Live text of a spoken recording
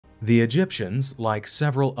The Egyptians, like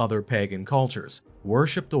several other pagan cultures,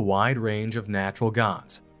 worshipped a wide range of natural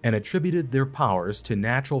gods and attributed their powers to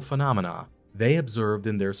natural phenomena they observed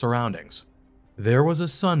in their surroundings. There was a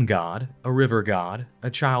sun god, a river god, a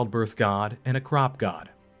childbirth god, and a crop god.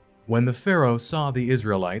 When the pharaoh saw the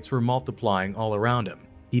Israelites were multiplying all around him,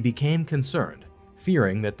 he became concerned,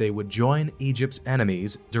 fearing that they would join Egypt's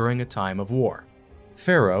enemies during a time of war.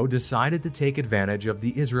 Pharaoh decided to take advantage of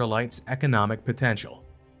the Israelites' economic potential.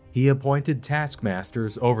 He appointed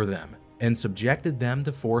taskmasters over them and subjected them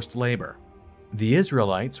to forced labor. The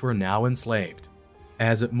Israelites were now enslaved.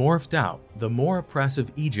 As it morphed out, the more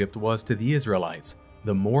oppressive Egypt was to the Israelites,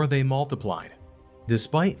 the more they multiplied.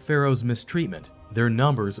 Despite Pharaoh's mistreatment, their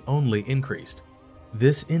numbers only increased.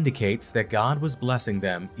 This indicates that God was blessing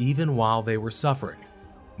them even while they were suffering.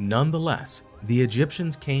 Nonetheless, the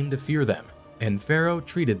Egyptians came to fear them, and Pharaoh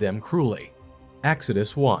treated them cruelly.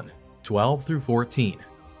 Exodus 1:12-14.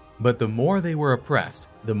 But the more they were oppressed,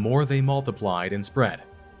 the more they multiplied and spread.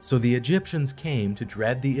 So the Egyptians came to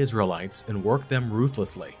dread the Israelites and worked them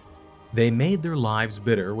ruthlessly. They made their lives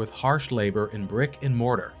bitter with harsh labor in brick and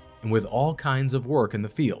mortar, and with all kinds of work in the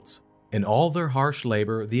fields. In all their harsh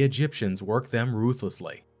labor, the Egyptians worked them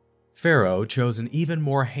ruthlessly. Pharaoh chose an even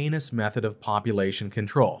more heinous method of population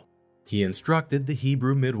control. He instructed the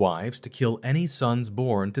Hebrew midwives to kill any sons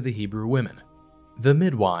born to the Hebrew women. The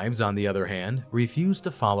midwives, on the other hand, refused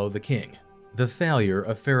to follow the king. The failure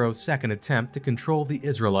of Pharaoh's second attempt to control the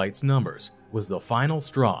Israelites' numbers was the final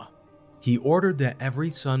straw. He ordered that every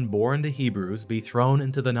son born to Hebrews be thrown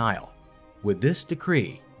into the Nile. With this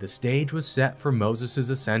decree, the stage was set for Moses'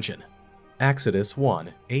 ascension. Exodus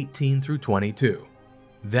 1:18-22.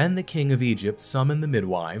 Then the king of Egypt summoned the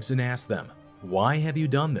midwives and asked them, "Why have you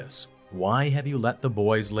done this? Why have you let the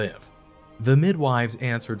boys live?" The midwives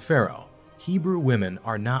answered Pharaoh, "Hebrew women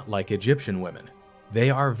are not like Egyptian women. They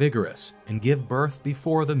are vigorous and give birth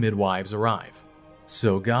before the midwives arrive."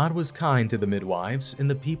 So God was kind to the midwives, and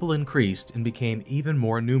the people increased and became even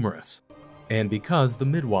more numerous. And because the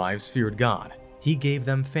midwives feared God, he gave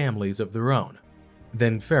them families of their own.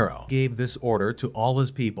 Then Pharaoh gave this order to all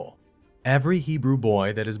his people: "Every Hebrew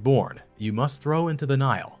boy that is born you must throw into the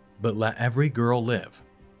Nile, but let every girl live."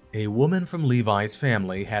 A woman from Levi's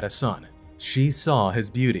family had a son. She saw his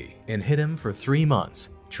beauty and hid him for 3 months,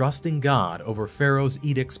 trusting God over Pharaoh's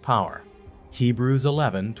edict's power. Hebrews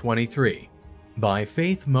 11:23. By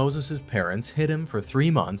faith, Moses' parents hid him for 3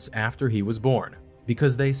 months after he was born,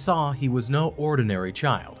 because they saw he was no ordinary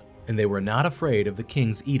child, and they were not afraid of the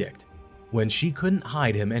king's edict. When she couldn't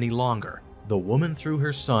hide him any longer, the woman threw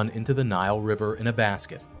her son into the Nile River in a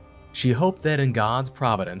basket. She hoped that in God's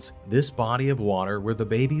providence, this body of water where the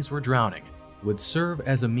babies were drowning would serve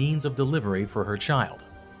as a means of delivery for her child.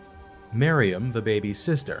 Miriam, the baby's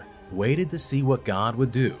sister, waited to see what God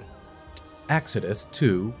would do. Exodus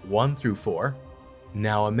 2:1-4.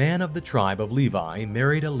 Now a man of the tribe of Levi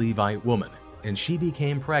married a Levite woman, and she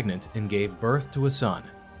became pregnant and gave birth to a son.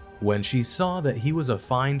 When she saw that he was a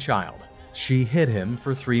fine child, she hid him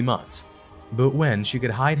for 3 months. But when she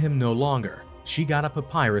could hide him no longer, she got a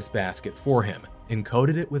papyrus basket for him and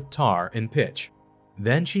coated it with tar and pitch.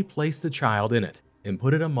 Then she placed the child in it and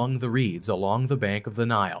put it among the reeds along the bank of the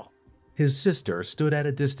Nile. His sister stood at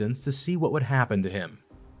a distance to see what would happen to him.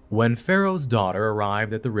 When Pharaoh's daughter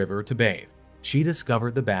arrived at the river to bathe, she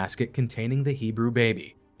discovered the basket containing the Hebrew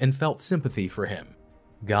baby and felt sympathy for him.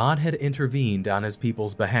 God had intervened on his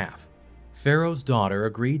people's behalf. Pharaoh's daughter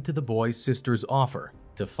agreed to the boy's sister's offer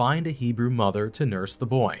to find a Hebrew mother to nurse the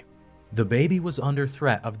boy. The baby was under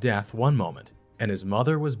threat of death one moment, and his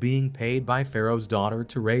mother was being paid by Pharaoh's daughter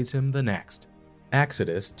to raise him the next.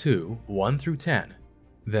 Exodus 2:1-10.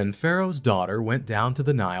 Then Pharaoh's daughter went down to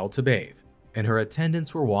the Nile to bathe, and her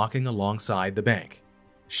attendants were walking alongside the bank.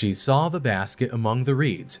 She saw the basket among the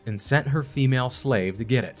reeds and sent her female slave to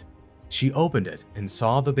get it. She opened it and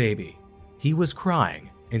saw the baby. He was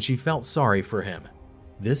crying, and she felt sorry for him.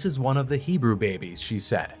 "This is one of the Hebrew babies," she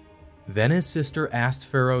said. Then his sister asked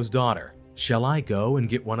Pharaoh's daughter, "Shall I go and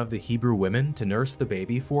get one of the Hebrew women to nurse the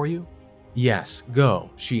baby for you?" "Yes,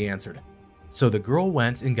 go," she answered. So the girl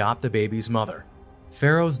went and got the baby's mother.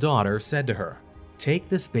 Pharaoh's daughter said to her, "Take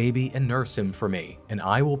this baby and nurse him for me, and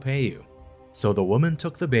I will pay you." So the woman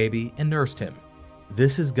took the baby and nursed him.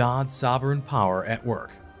 This is God's sovereign power at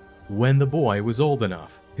work. When the boy was old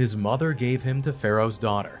enough, his mother gave him to Pharaoh's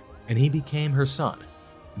daughter, and he became her son.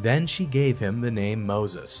 Then she gave him the name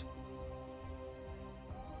Moses.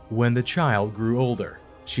 When the child grew older,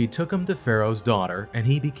 she took him to Pharaoh's daughter, and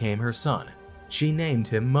he became her son. She named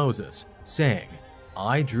him Moses, saying,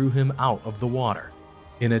 "I drew him out of the water."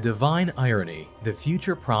 In a divine irony, the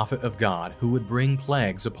future prophet of God who would bring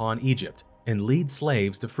plagues upon Egypt and lead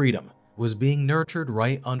slaves to freedom was being nurtured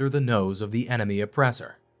right under the nose of the enemy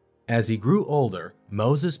oppressor. As he grew older,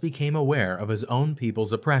 Moses became aware of his own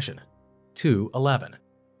people's oppression. 2:11.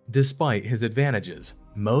 Despite his advantages,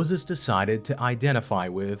 Moses decided to identify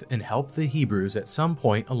with and help the Hebrews at some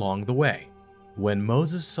point along the way. When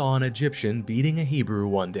Moses saw an Egyptian beating a Hebrew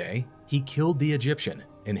one day, he killed the Egyptian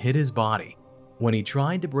and hid his body. When he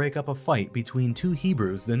tried to break up a fight between two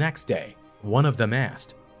Hebrews the next day, one of them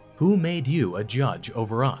asked, "Who made you a judge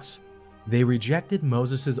over us?" They rejected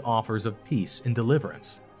Moses' offers of peace and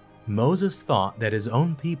deliverance. Moses thought that his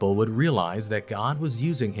own people would realize that God was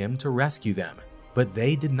using him to rescue them, but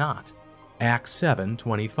they did not. Acts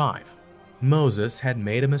 7:25. Moses had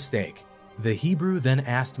made a mistake. The Hebrew then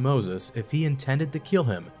asked Moses if he intended to kill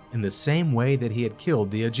him in the same way that he had killed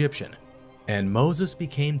the Egyptian. And Moses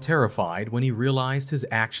became terrified when he realized his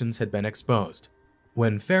actions had been exposed.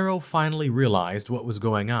 When Pharaoh finally realized what was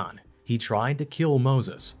going on, he tried to kill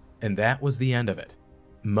Moses, and that was the end of it.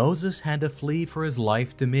 Moses had to flee for his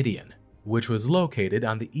life to Midian, which was located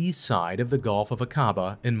on the east side of the Gulf of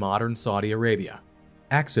Aqaba in modern Saudi Arabia.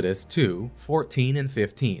 Exodus 2:14 and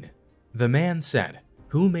 15. The man said,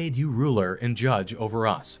 "Who made you ruler and judge over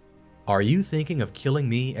us? Are you thinking of killing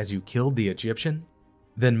me as you killed the Egyptian?"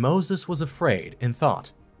 Then Moses was afraid and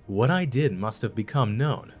thought, "What I did must have become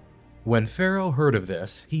known." When Pharaoh heard of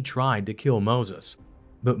this, he tried to kill Moses.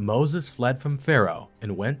 But Moses fled from Pharaoh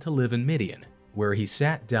and went to live in Midian, where he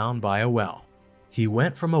sat down by a well. He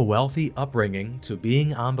went from a wealthy upbringing to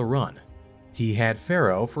being on the run. He had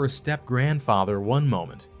Pharaoh for a step-grandfather one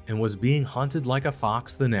moment and was being hunted like a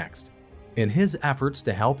fox the next. In his efforts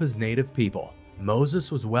to help his native people,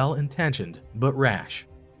 Moses was well-intentioned but rash.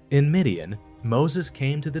 In Midian, Moses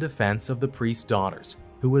came to the defense of the priest's daughters,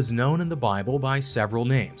 who was known in the Bible by several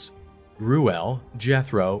names: Reuel,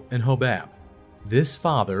 Jethro, and Hobab. This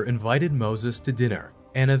father invited Moses to dinner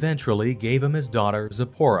and eventually gave him his daughter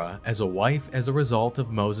Zipporah as a wife as a result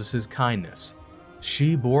of Moses' kindness.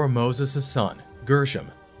 She bore Moses a son,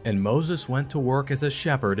 Gershom, and Moses went to work as a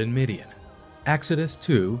shepherd in Midian. Exodus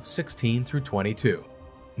 2:16 through 22.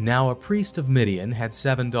 Now a priest of Midian had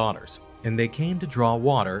 7 daughters, and they came to draw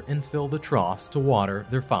water and fill the troughs to water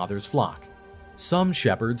their father's flock. Some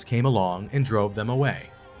shepherds came along and drove them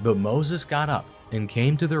away, but Moses got up and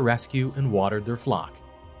came to their rescue and watered their flock.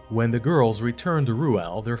 When the girls returned to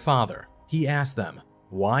Reuel, their father, he asked them,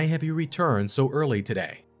 "Why have you returned so early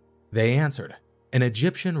today?" They answered, "An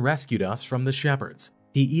Egyptian rescued us from the shepherds.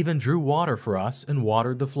 He even drew water for us and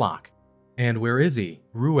watered the flock." "And where is he?"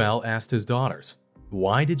 Reuel asked his daughters.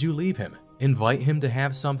 "Why did you leave him? Invite him to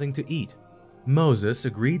have something to eat." Moses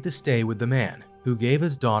agreed to stay with the man, who gave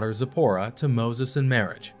his daughter Zipporah to Moses in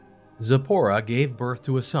marriage. Zipporah gave birth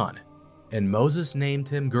to a son, and Moses named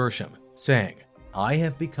him Gershom, saying, "I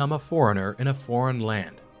have become a foreigner in a foreign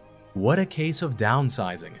land." What a case of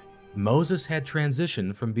downsizing! Moses had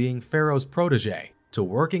transitioned from being Pharaoh's protege to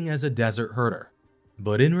working as a desert herder.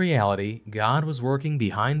 But in reality, God was working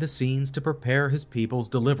behind the scenes to prepare his people's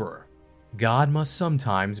deliverer. God must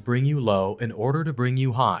sometimes bring you low in order to bring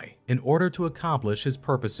you high, in order to accomplish his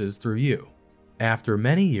purposes through you. After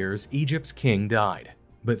many years, Egypt's king died,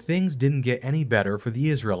 but things didn't get any better for the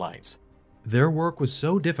Israelites. Their work was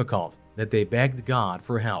so difficult that they begged God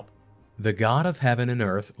for help. The God of heaven and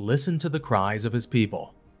earth listened to the cries of his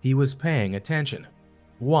people. He was paying attention.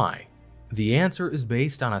 Why? The answer is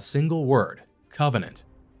based on a single word: covenant.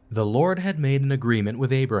 The Lord had made an agreement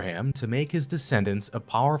with Abraham to make his descendants a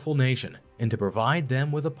powerful nation and to provide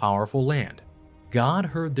them with a powerful land. God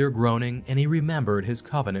heard their groaning and he remembered his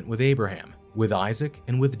covenant with Abraham, with Isaac,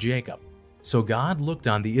 and with Jacob. So God looked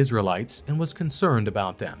on the Israelites and was concerned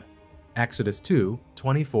about them. Exodus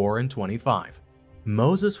 2:24 and 25.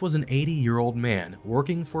 Moses was an 80-year-old man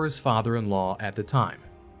working for his father-in-law at the time.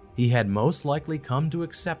 He had most likely come to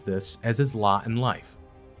accept this as his lot in life.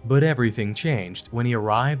 But everything changed when he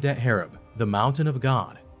arrived at Horeb, the mountain of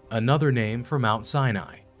God, another name for Mount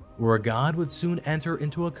Sinai, where God would soon enter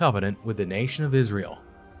into a covenant with the nation of Israel.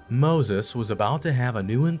 Moses was about to have a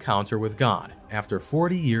new encounter with God after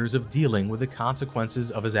 40 years of dealing with the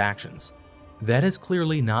consequences of his actions. That is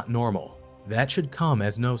clearly not normal. That should come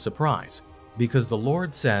as no surprise, because the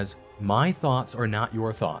Lord says, "My thoughts are not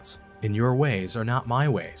your thoughts, and your ways are not my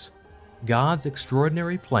ways." God's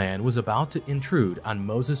extraordinary plan was about to intrude on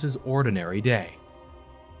Moses' ordinary day.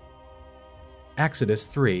 Exodus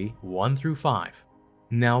 3:1 through 5.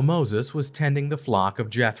 Now Moses was tending the flock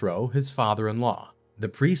of Jethro, his father-in-law, the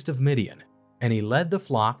priest of Midian, and he led the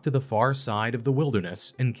flock to the far side of the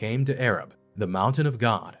wilderness and came to Horeb, the mountain of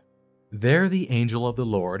God. There the angel of the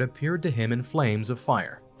Lord appeared to him in flames of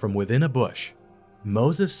fire from within a bush.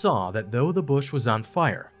 Moses saw that though the bush was on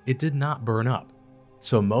fire, it did not burn up.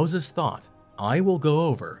 So Moses thought, I will go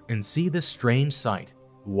over and see this strange sight,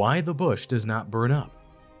 why the bush does not burn up.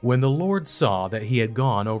 When the Lord saw that he had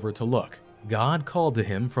gone over to look, God called to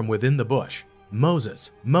him from within the bush,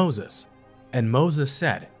 Moses, Moses. And Moses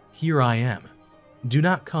said, Here I am. Do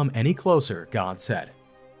not come any closer, God said.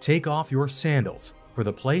 Take off your sandals, for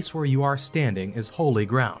the place where you are standing is holy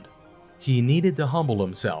ground. He needed to humble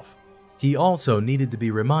himself. He also needed to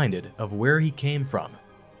be reminded of where he came from.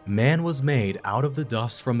 Man was made out of the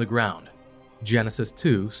dust from the ground. Genesis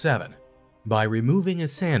 2:7. By removing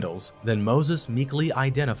his sandals, then Moses meekly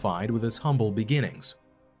identified with his humble beginnings.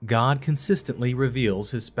 God consistently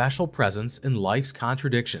reveals his special presence in life's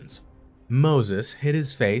contradictions. Moses hid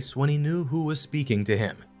his face when he knew who was speaking to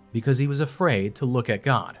him, because he was afraid to look at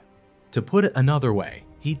God. To put it another way,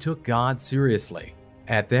 he took God seriously.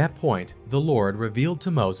 At that point, the Lord revealed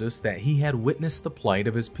to Moses that he had witnessed the plight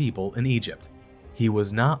of his people in Egypt. He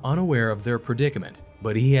was not unaware of their predicament,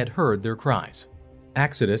 but he had heard their cries.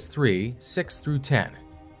 Exodus 3:6-10.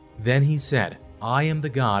 Then he said, I am the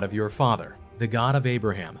God of your father, the God of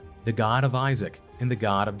Abraham, the God of Isaac, and the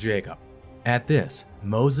God of Jacob. At this,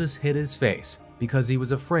 Moses hid his face because he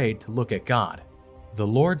was afraid to look at God. The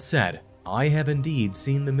Lord said, I have indeed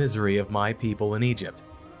seen the misery of my people in Egypt.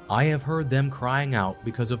 I have heard them crying out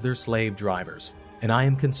because of their slave drivers, and I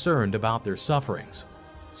am concerned about their sufferings.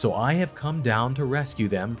 So I have come down to rescue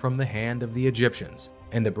them from the hand of the Egyptians,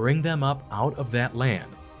 and to bring them up out of that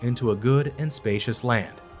land into a good and spacious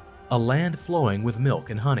land, a land flowing with milk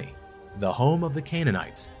and honey, the home of the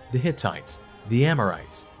Canaanites, the Hittites, the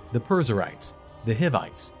Amorites, the Perizzites, the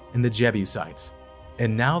Hivites, and the Jebusites.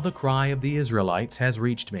 And now the cry of the Israelites has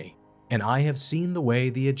reached me, and I have seen the way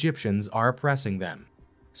the Egyptians are oppressing them.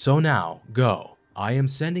 So now, go, I am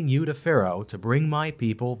sending you to Pharaoh to bring my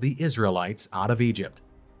people, the Israelites, out of Egypt.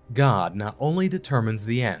 God not only determines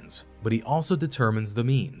the ends, but he also determines the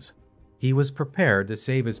means. He was prepared to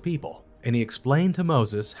save his people, and he explained to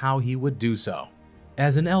Moses how he would do so.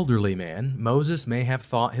 As an elderly man, Moses may have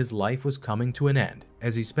thought his life was coming to an end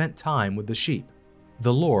as he spent time with the sheep.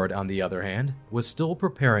 The Lord, on the other hand, was still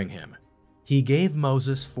preparing him. He gave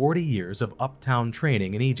Moses 40 years of uptown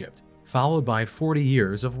training in Egypt, followed by 40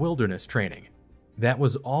 years of wilderness training. That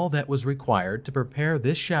was all that was required to prepare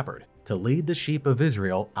this shepherd to lead the sheep of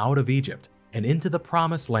Israel out of Egypt and into the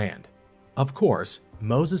promised land. Of course,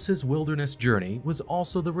 Moses' wilderness journey was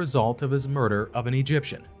also the result of his murder of an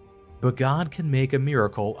Egyptian. But God can make a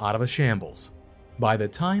miracle out of a shambles. By the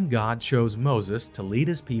time God chose Moses to lead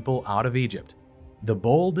his people out of Egypt, the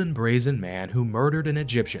bold and brazen man who murdered an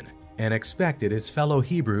Egyptian and expected his fellow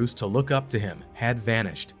Hebrews to look up to him had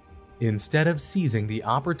vanished. Instead of seizing the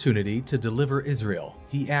opportunity to deliver Israel,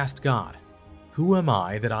 he asked God, Who am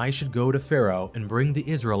I that I should go to Pharaoh and bring the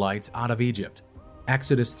Israelites out of Egypt?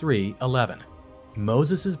 Exodus 3:11.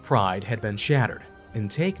 Moses' pride had been shattered, and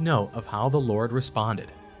take note of how the Lord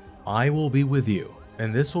responded. I will be with you,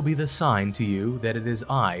 and this will be the sign to you that it is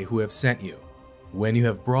I who have sent you. When you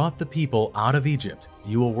have brought the people out of Egypt,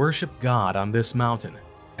 you will worship God on this mountain.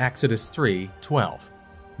 Exodus 3:12.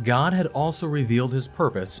 God had also revealed his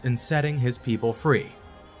purpose in setting his people free.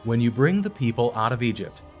 When you bring the people out of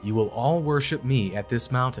Egypt, you will all worship me at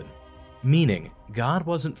this mountain. Meaning, God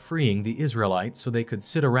wasn't freeing the Israelites so they could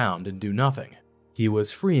sit around and do nothing. He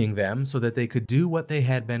was freeing them so that they could do what they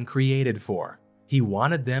had been created for. He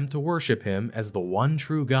wanted them to worship him as the one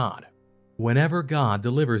true God. Whenever God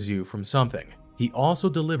delivers you from something, he also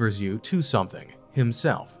delivers you to something,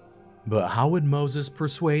 himself. But how would Moses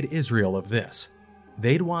persuade Israel of this?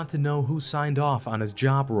 They'd want to know who signed off on his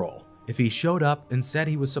job role if he showed up and said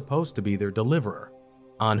he was supposed to be their deliverer.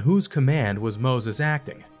 On whose command was Moses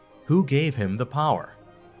acting? Who gave him the power?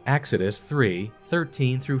 Exodus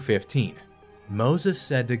 3:13-15. Moses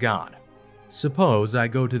said to God, Suppose I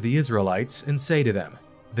go to the Israelites and say to them,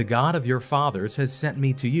 The God of your fathers has sent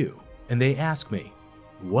me to you, and they ask me,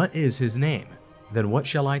 What is his name? Then what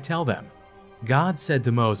shall I tell them? God said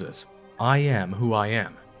to Moses, I am who I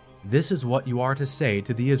am. This is what you are to say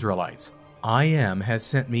to the Israelites, I am has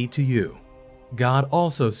sent me to you. God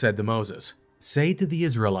also said to Moses, Say to the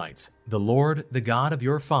Israelites, The Lord, the God of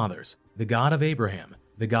your fathers, the God of Abraham,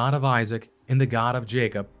 the God of Isaac, and the God of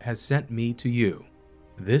Jacob has sent me to you.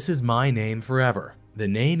 This is my name forever, the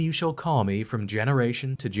name you shall call me from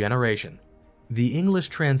generation to generation. The English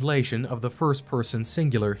translation of the first-person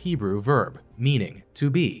singular Hebrew verb, meaning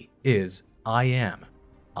to be, is I am.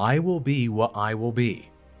 I will be what I will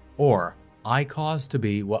be, or I cause to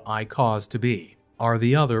be what I cause to be, are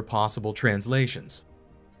the other possible translations.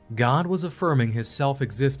 God was affirming his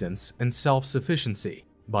self-existence and self-sufficiency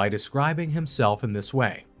by describing himself in this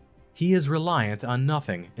way. He is reliant on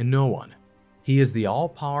nothing and no one. He is the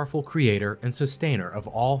all-powerful creator and sustainer of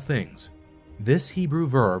all things. This Hebrew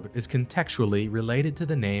verb is contextually related to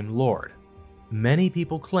the name Lord. Many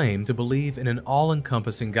people claim to believe in an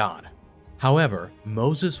all-encompassing God. However,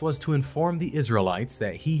 Moses was to inform the Israelites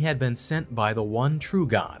that he had been sent by the one true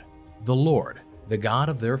God, the Lord, the God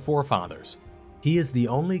of their forefathers. He is the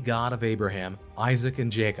only God of Abraham, Isaac,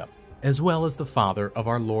 and Jacob, as well as the Father of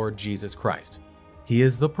our Lord Jesus Christ. He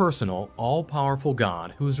is the personal, all-powerful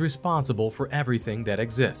God who is responsible for everything that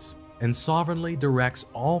exists and sovereignly directs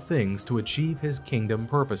all things to achieve his kingdom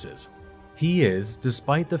purposes. He is,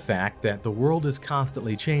 despite the fact that the world is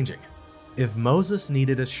constantly changing. If Moses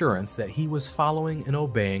needed assurance that he was following and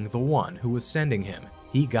obeying the one who was sending him,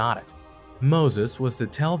 he got it. Moses was to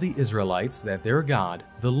tell the Israelites that their God,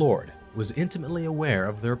 the Lord, was intimately aware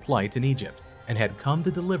of their plight in Egypt and had come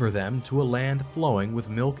to deliver them to a land flowing with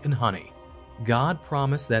milk and honey. God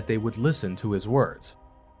promised that they would listen to his words.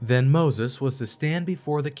 Then Moses was to stand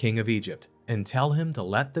before the king of Egypt and tell him to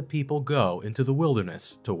let the people go into the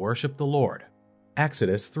wilderness to worship the Lord.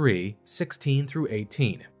 Exodus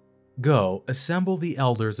 3:16-18. Go, assemble the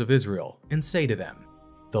elders of Israel, and say to them,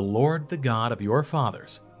 "The Lord, the God of your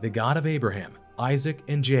fathers, the God of Abraham, Isaac,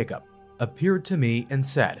 and Jacob, appeared to me and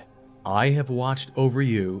said, I have watched over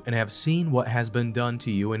you and have seen what has been done to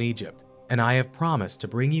you in Egypt, and I have promised to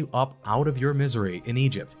bring you up out of your misery in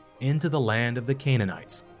Egypt into the land of the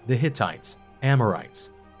Canaanites, the Hittites, Amorites,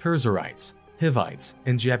 Perizzites, Hivites,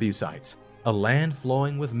 and Jebusites, a land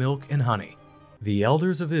flowing with milk and honey. The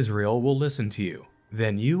elders of Israel will listen to you.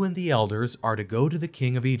 Then you and the elders are to go to the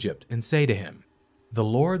king of Egypt and say to him, The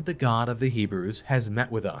Lord, the God of the Hebrews, has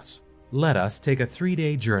met with us. Let us take a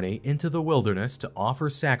 3-day journey into the wilderness to offer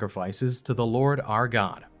sacrifices to the Lord our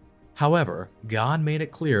God." However, God made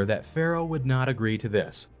it clear that Pharaoh would not agree to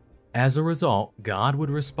this. As a result, God would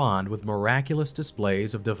respond with miraculous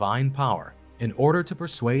displays of divine power in order to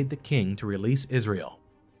persuade the king to release Israel.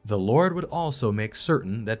 The Lord would also make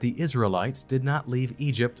certain that the Israelites did not leave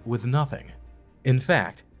Egypt with nothing. In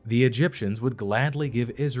fact, the Egyptians would gladly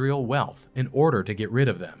give Israel wealth in order to get rid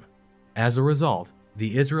of them. As a result,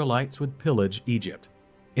 the Israelites would pillage Egypt.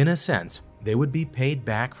 In a sense, they would be paid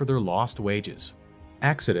back for their lost wages.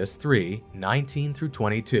 Exodus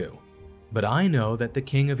 3:19-22. But I know that the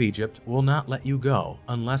king of Egypt will not let you go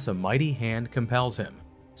unless a mighty hand compels him.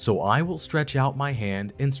 So I will stretch out my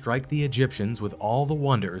hand and strike the Egyptians with all the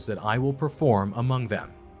wonders that I will perform among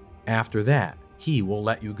them. After that, he will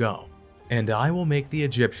let you go. And I will make the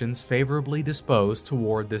Egyptians favorably disposed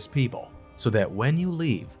toward this people, so that when you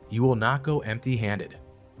leave, you will not go empty-handed.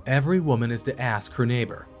 Every woman is to ask her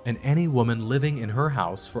neighbor, and any woman living in her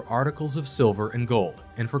house for articles of silver and gold,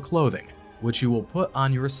 and for clothing, which you will put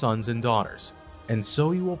on your sons and daughters, and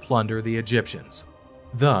so you will plunder the Egyptians.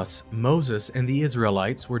 Thus, Moses and the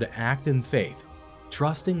Israelites were to act in faith,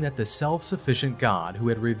 trusting that the self-sufficient God who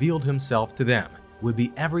had revealed himself to them would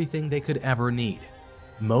be everything they could ever need.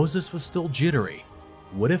 Moses was still jittery.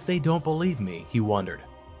 What if they don't believe me, he wondered.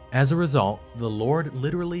 As a result, the Lord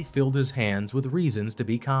literally filled his hands with reasons to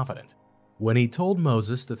be confident. When he told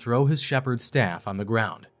Moses to throw his shepherd's staff on the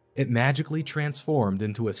ground, it magically transformed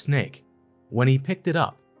into a snake. When he picked it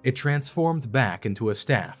up, it transformed back into a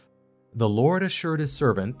staff. The Lord assured his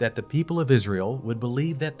servant that the people of Israel would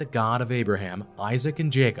believe that the God of Abraham, Isaac,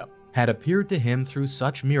 and Jacob had appeared to him through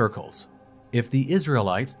such miracles. If the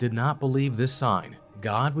Israelites did not believe this sign,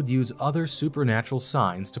 God would use other supernatural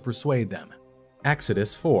signs to persuade them.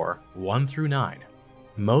 Exodus 4:1-9.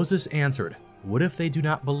 Moses answered, "What if they do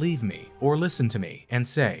not believe me or listen to me and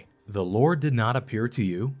say, 'The Lord did not appear to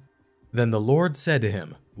you?'" Then the Lord said to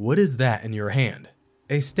him, "What is that in your hand?"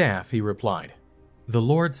 "A staff," he replied. The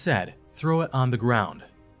Lord said, "Throw it on the ground."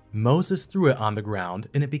 Moses threw it on the ground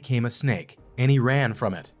and it became a snake, and he ran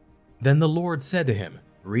from it. Then the Lord said to him,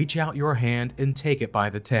 "Reach out your hand and take it by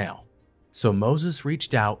the tail." So Moses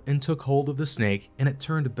reached out and took hold of the snake, and it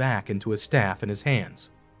turned back into a staff in his hands.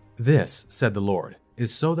 "This," said the Lord,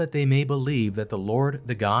 "is so that they may believe that the Lord,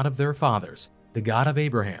 the God of their fathers, the God of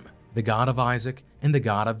Abraham, the God of Isaac, and the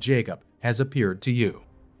God of Jacob, has appeared to you."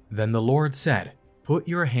 Then the Lord said, "Put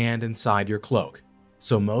your hand inside your cloak."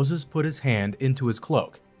 So Moses put his hand into his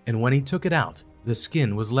cloak, and when he took it out, the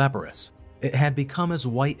skin was leprous. It had become as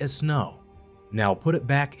white as snow. "Now put it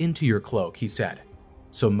back into your cloak," he said.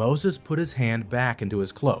 So Moses put his hand back into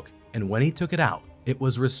his cloak, and when he took it out, it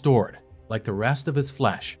was restored, like the rest of his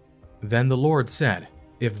flesh. Then the Lord said,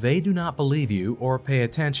 "If they do not believe you or pay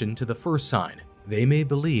attention to the first sign, they may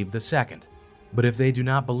believe the second." But if they do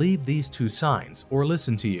not believe these two signs or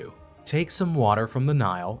listen to you, take some water from the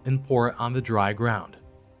Nile and pour it on the dry ground.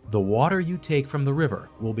 The water you take from the river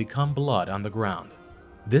will become blood on the ground."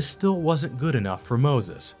 This still wasn't good enough for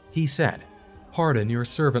Moses. He said, "Pardon your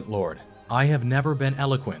servant, Lord. I have never been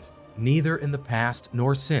eloquent, neither in the past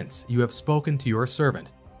nor since you have spoken to your servant.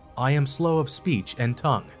 I am slow of speech and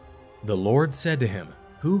tongue." The Lord said to him,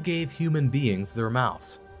 "Who gave human beings their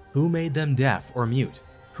mouths? Who made them deaf or mute?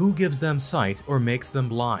 Who gives them sight or makes them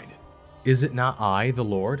blind? Is it not I, the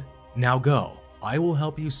Lord? Now go, I will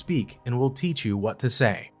help you speak and will teach you what to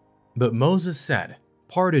say." But Moses said,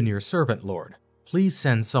 "Pardon your servant, Lord. Please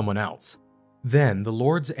send someone else." Then the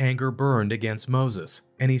Lord's anger burned against Moses,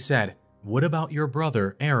 and he said, "What about your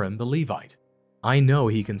brother Aaron the Levite? I know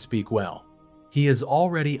he can speak well. He is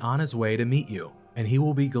already on his way to meet you, and he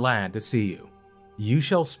will be glad to see you. You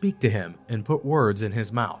shall speak to him and put words in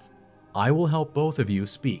his mouth. I will help both of you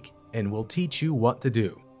speak and will teach you what to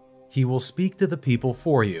do. He will speak to the people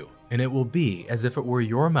for you, and it will be as if it were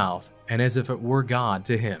your mouth and as if it were God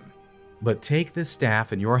to him. But take this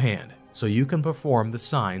staff in your hand so you can perform the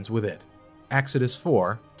signs with it." Exodus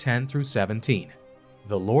 4:10-17.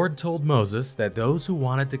 The Lord told Moses that those who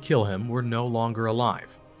wanted to kill him were no longer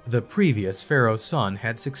alive. The previous Pharaoh's son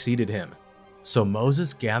had succeeded him. So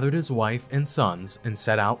Moses gathered his wife and sons and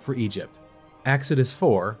set out for Egypt. Exodus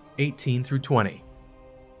 4:18-20.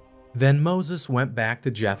 Then Moses went back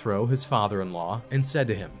to Jethro, his father-in-law, and said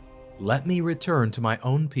to him, "Let me return to my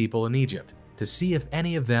own people in Egypt to see if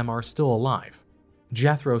any of them are still alive."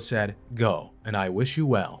 Jethro said, "Go, and I wish you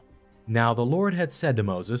well." Now the Lord had said to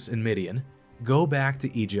Moses in Midian, "Go back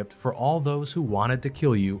to Egypt, for all those who wanted to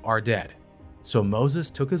kill you are dead." So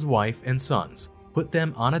Moses took his wife and sons, put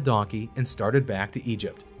them on a donkey, and started back to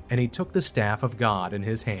Egypt, and he took the staff of God in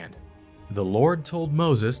his hand. The Lord told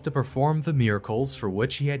Moses to perform the miracles for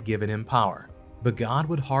which he had given him power, but God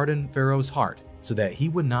would harden Pharaoh's heart so that he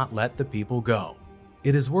would not let the people go.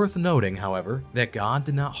 It is worth noting, however, that God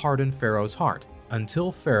did not harden Pharaoh's heart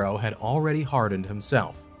until Pharaoh had already hardened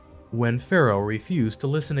himself. When Pharaoh refused to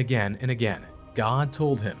listen again and again, God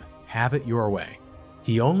told him, "Have it your way."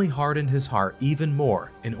 He only hardened his heart even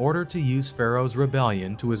more in order to use Pharaoh's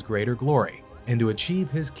rebellion to his greater glory and to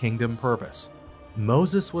achieve his kingdom purpose.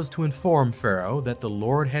 Moses was to inform Pharaoh that the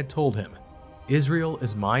Lord had told him, "Israel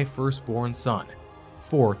is my firstborn son."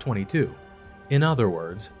 4:22. In other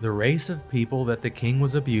words, the race of people that the king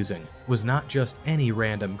was abusing was not just any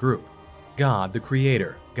random group. God, the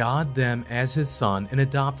Creator, God them as his son and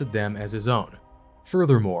adopted them as his own.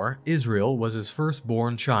 Furthermore, Israel was his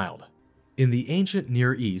firstborn child. In the ancient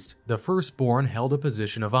Near East, the firstborn held a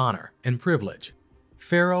position of honor and privilege.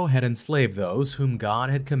 Pharaoh had enslaved those whom God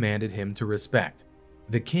had commanded him to respect.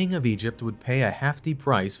 The king of Egypt would pay a hefty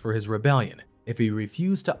price for his rebellion if he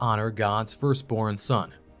refused to honor God's firstborn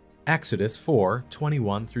son. Exodus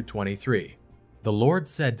 4:21-23. The Lord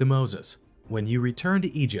said to Moses, "When you return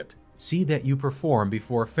to Egypt, see that you perform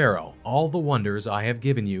before Pharaoh all the wonders I have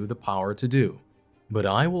given you the power to do. But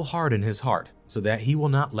I will harden his heart so that he will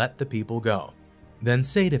not let the people go. Then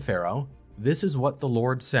say to Pharaoh, 'This is what the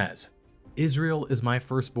Lord says. Israel is my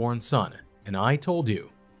firstborn son, and I told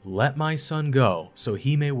you, let my son go so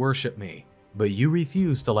he may worship me. But you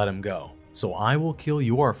refused to let him go, so I will kill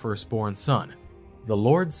your firstborn son.'" The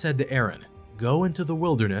Lord said to Aaron, "Go into the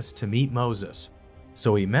wilderness to meet Moses."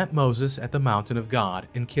 So he met Moses at the mountain of God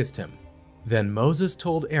and kissed him. Then Moses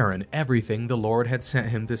told Aaron everything the Lord had sent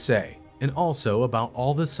him to say, and also about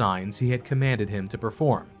all the signs he had commanded him to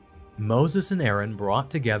perform. Moses and Aaron brought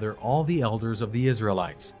together all the elders of the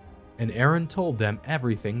Israelites, and Aaron told them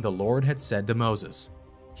everything the Lord had said to Moses.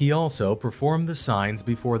 He also performed the signs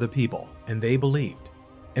before the people, and they believed.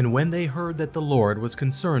 And when they heard that the Lord was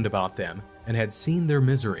concerned about them and had seen their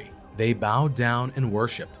misery, they bowed down and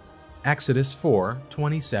worshipped. Exodus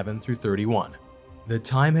 4:27-31. The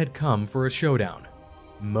time had come for a showdown.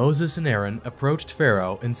 Moses and Aaron approached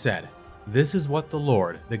Pharaoh and said, "This is what the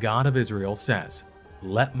Lord, the God of Israel, says.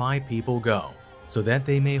 Let my people go, so that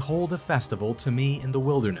they may hold a festival to me in the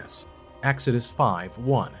wilderness." Exodus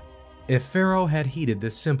 5:1. If Pharaoh had heeded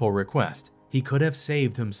this simple request, he could have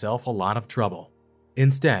saved himself a lot of trouble.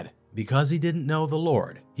 Instead, because he didn't know the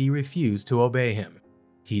Lord, he refused to obey him.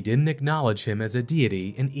 He didn't acknowledge him as a deity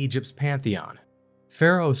in Egypt's pantheon.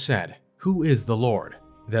 Pharaoh said, "Who is the Lord,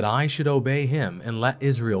 that I should obey him and let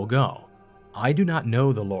Israel go? I do not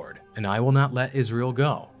know the Lord, and I will not let Israel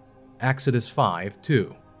go." Exodus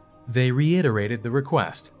 5:2. They reiterated the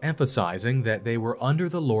request, emphasizing that they were under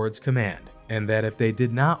the Lord's command, and that if they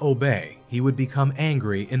did not obey, he would become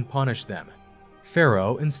angry and punish them.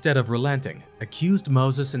 Pharaoh, instead of relenting, accused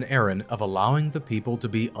Moses and Aaron of allowing the people to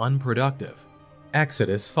be unproductive.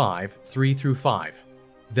 Exodus 5:3-5.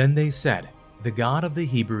 Then they said, "The God of the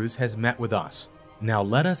Hebrews has met with us. Now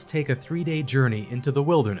let us take a 3-day journey into the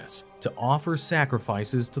wilderness to offer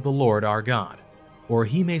sacrifices to the Lord our God, or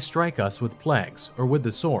he may strike us with plagues or with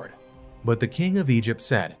the sword." But the king of Egypt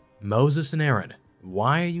said, "Moses and Aaron,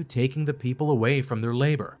 why are you taking the people away from their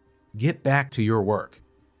labor? Get back to your work."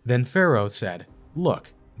 Then Pharaoh said,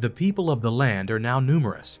 "Look, the people of the land are now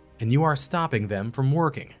numerous, and you are stopping them from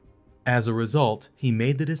working." As a result, he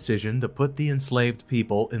made the decision to put the enslaved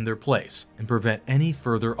people in their place and prevent any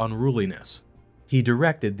further unruliness. He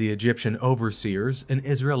directed the Egyptian overseers and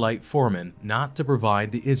Israelite foremen not to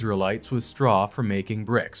provide the Israelites with straw for making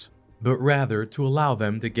bricks, but rather to allow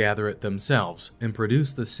them to gather it themselves and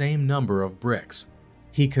produce the same number of bricks.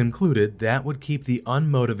 He concluded that would keep the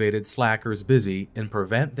unmotivated slackers busy and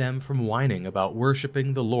prevent them from whining about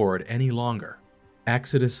worshiping the Lord any longer.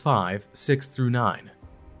 Exodus 5:6-9.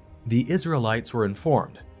 The Israelites were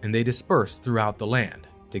informed, and they dispersed throughout the land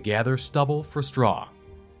to gather stubble for straw.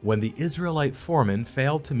 When the Israelite foremen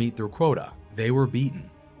failed to meet their quota, they were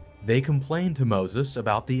beaten. They complained to Moses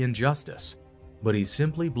about the injustice, but he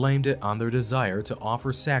simply blamed it on their desire to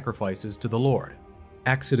offer sacrifices to the Lord.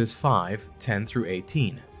 Exodus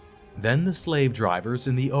 5:10-18. Then the slave drivers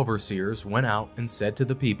and the overseers went out and said to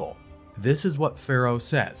the people, "This is what Pharaoh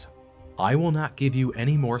says, I will not give you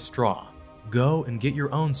any more straw. Go and get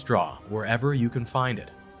your own straw wherever you can find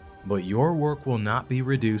it. But your work will not be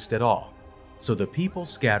reduced at all." So the people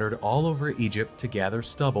scattered all over Egypt to gather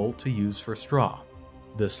stubble to use for straw.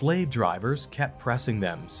 The slave drivers kept pressing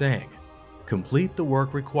them, saying, "Complete the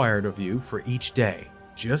work required of you for each day,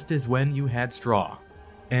 just as when you had straw."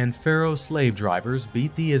 And Pharaoh's slave drivers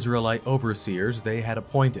beat the Israelite overseers they had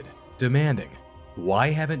appointed, demanding,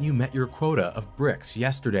 "Why haven't you met your quota of bricks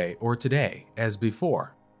yesterday or today, as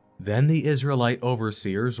before?" Then the Israelite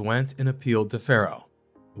overseers went and appealed to Pharaoh.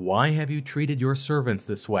 "Why have you treated your servants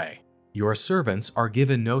this way? Your servants are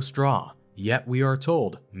given no straw, yet we are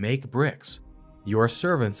told, 'Make bricks.' Your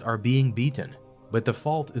servants are being beaten, but the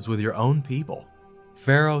fault is with your own people."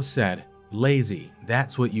 Pharaoh said, "Lazy,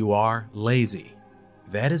 that's what you are, lazy.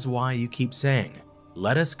 That is why you keep saying,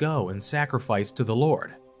 'Let us go and sacrifice to the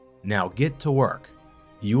Lord.' Now get to work.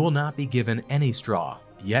 You will not be given any straw,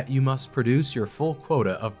 yet you must produce your full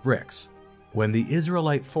quota of bricks." When the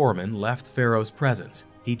Israelite foreman left Pharaoh's presence,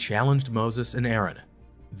 he challenged Moses and Aaron.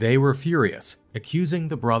 They were furious, accusing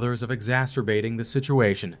the brothers of exacerbating the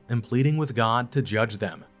situation and pleading with God to judge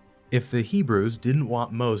them. If the Hebrews didn't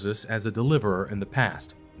want Moses as a deliverer in the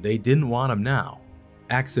past, they didn't want him now.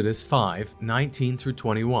 Exodus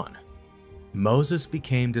 5:19-21. Moses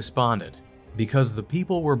became despondent. Because the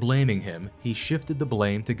people were blaming him, he shifted the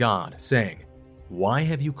blame to God, saying, "Why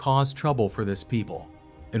have you caused trouble for this people?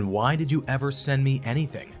 And why did you ever send me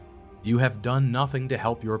anything? You have done nothing to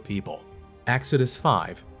help your people." Exodus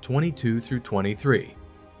 5:22-23.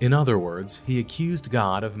 In other words, he accused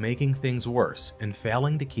God of making things worse and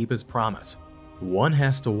failing to keep his promise. One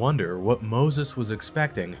has to wonder what Moses was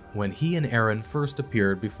expecting when he and Aaron first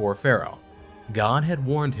appeared before Pharaoh. God had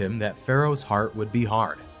warned him that Pharaoh's heart would be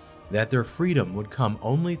hard, that their freedom would come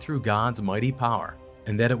only through God's mighty power,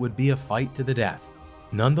 and that it would be a fight to the death.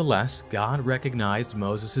 Nonetheless, God recognized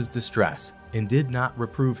Moses' distress and did not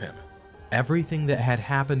reprove him. Everything that had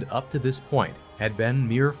happened up to this point had been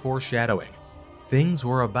mere foreshadowing. Things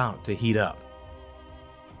were about to heat up.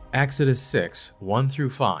 Exodus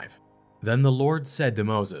 6:1-5. Then the Lord said to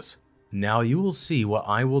Moses, "Now you will see what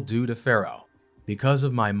I will do to Pharaoh. Because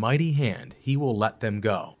of my mighty hand, he will let them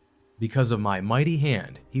go. Because of my mighty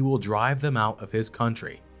hand, he will drive them out of his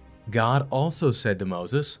country." God also said to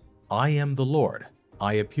Moses, "I am the Lord.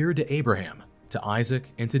 I appeared to Abraham, to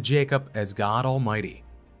Isaac, and to Jacob as God Almighty.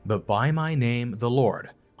 But by my name, the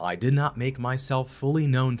Lord, I did not make myself fully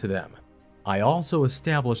known to them. I also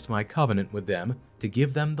established my covenant with them to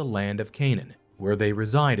give them the land of Canaan, where they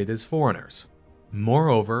resided as foreigners.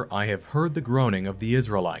 Moreover, I have heard the groaning of the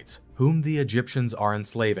Israelites, whom the Egyptians are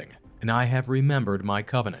enslaving, and I have remembered my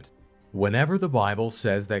covenant." Whenever the Bible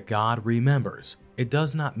says that God remembers, it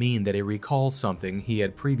does not mean that he recalls something he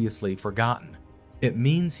had previously forgotten. It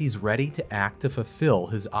means he's ready to act to fulfill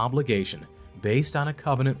his obligation based on a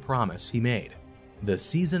covenant promise he made. The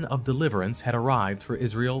season of deliverance had arrived for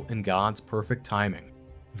Israel in God's perfect timing.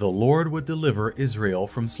 The Lord would deliver Israel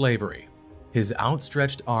from slavery. His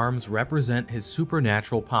outstretched arms represent his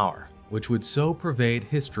supernatural power, which would so pervade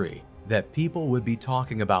history that people would be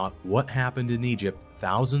talking about what happened in Egypt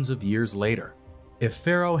thousands of years later. If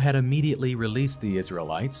Pharaoh had immediately released the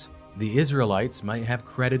Israelites might have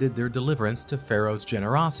credited their deliverance to Pharaoh's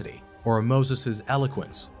generosity or Moses'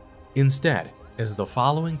 eloquence. Instead, as the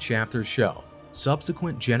following chapters show,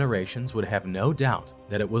 subsequent generations would have no doubt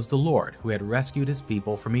that it was the Lord who had rescued his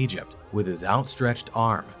people from Egypt with his outstretched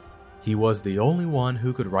arm. He was the only one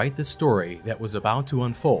who could write the story that was about to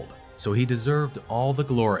unfold, so he deserved all the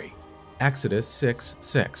glory. Exodus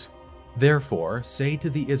 6:6. Therefore say to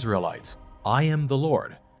the Israelites, I am the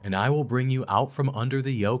Lord, and I will bring you out from under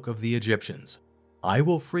the yoke of the Egyptians. I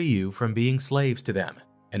will free you from being slaves to them,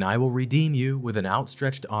 and I will redeem you with an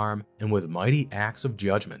outstretched arm and with mighty acts of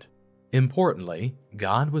judgment. Importantly,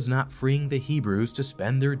 God was not freeing the Hebrews to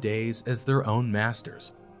spend their days as their own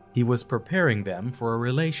masters. He was preparing them for a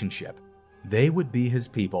relationship. They would be his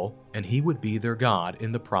people, and he would be their God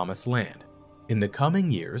in the promised land. In the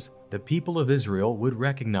coming years, the people of Israel would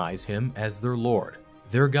recognize him as their Lord,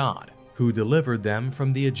 their God, who delivered them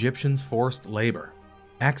from the Egyptians' forced labor.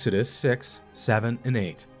 Exodus 6:7 and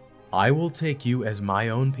 8. I will take you as my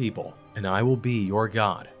own people, and I will be your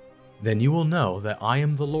God. Then you will know that I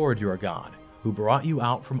am the Lord your God, who brought you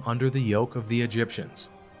out from under the yoke of the Egyptians.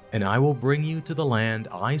 And I will bring you to the land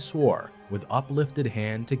I swore with uplifted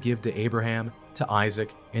hand to give to Abraham, to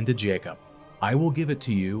Isaac, and to Jacob. I will give it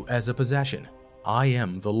to you as a possession. I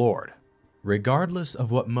am the Lord. Regardless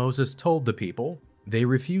of what Moses told the people, they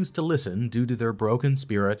refused to listen due to their broken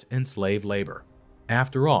spirit and slave labor.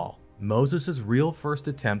 After all, Moses' real first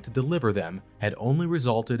attempt to deliver them had only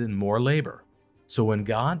resulted in more labor. So when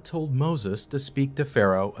God told Moses to speak to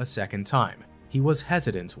Pharaoh a second time, he was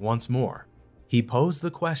hesitant once more. He posed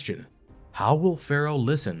the question, how will Pharaoh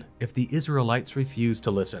listen if the Israelites refuse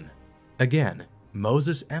to listen? Again,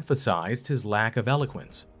 Moses emphasized his lack of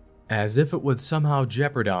eloquence, as if it would somehow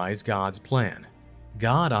jeopardize God's plan.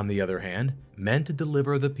 God, on the other hand, meant to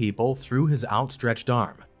deliver the people through his outstretched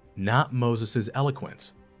arm, not Moses'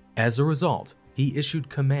 eloquence. As a result, he issued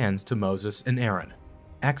commands to Moses and Aaron.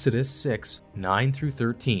 Exodus 6:9 through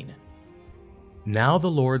 13. Now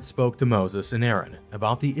the Lord spoke to Moses and Aaron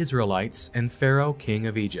about the Israelites and Pharaoh king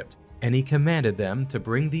of Egypt, and he commanded them to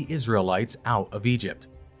bring the Israelites out of Egypt.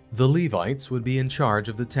 The Levites would be in charge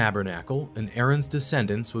of the tabernacle, and Aaron's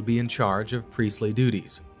descendants would be in charge of priestly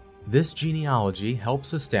duties. This genealogy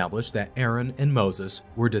helps establish that Aaron and Moses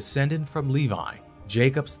were descended from Levi,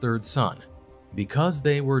 Jacob's third son. Because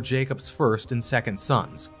they were Jacob's first and second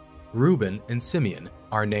sons, Reuben and Simeon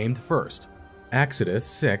are named first. Exodus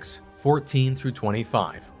 6:14 through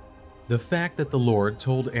 25. The fact that the Lord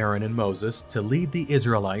told Aaron and Moses to lead the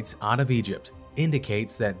Israelites out of Egypt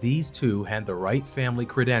indicates that these two had the right family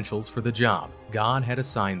credentials for the job God had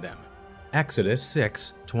assigned them. Exodus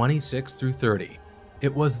 6:26 through 30.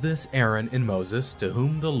 It was this Aaron and Moses to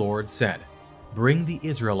whom the Lord said, "Bring the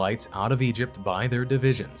Israelites out of Egypt by their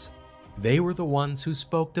divisions." They were the ones who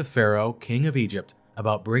spoke to Pharaoh, king of Egypt,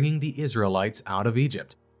 about bringing the Israelites out of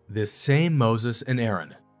Egypt. This same Moses and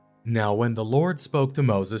Aaron. Now when the Lord spoke to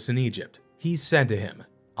Moses in Egypt, he said to him,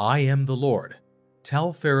 "I am the Lord.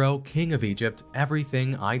 Tell Pharaoh, king of Egypt,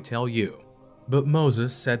 everything I tell you." But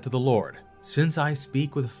Moses said to the Lord, "Since I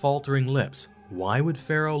speak with faltering lips, why would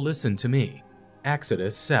Pharaoh listen to me?"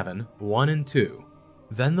 Exodus 7:1 and 2.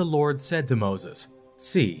 Then the Lord said to Moses,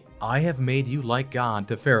 "See, I have made you like God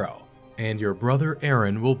to Pharaoh, and your brother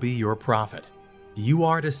Aaron will be your prophet. You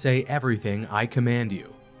are to say everything I command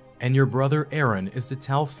you, and your brother Aaron is to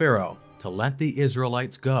tell Pharaoh to let the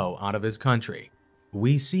Israelites go out of his country."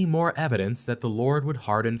 We see more evidence that the Lord would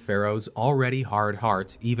harden Pharaoh's already hard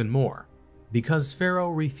heart even more. Because Pharaoh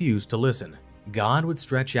refused to listen, God would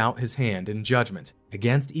stretch out his hand in judgment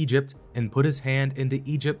against Egypt and put his hand into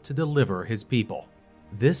Egypt to deliver his people.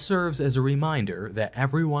 This serves as a reminder that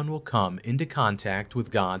everyone will come into contact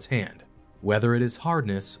with God's hand, whether it is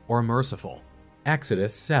hardness or merciful.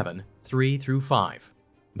 Exodus 7:3 through 5.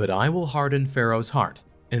 But I will harden Pharaoh's heart,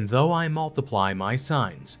 and though I multiply my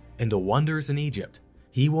signs and the wonders in Egypt,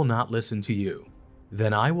 he will not listen to you.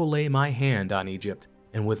 Then I will lay my hand on Egypt,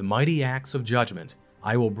 and with mighty acts of judgment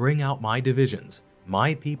I will bring out my divisions,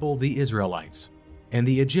 my people the Israelites. And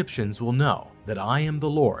the Egyptians will know that I am the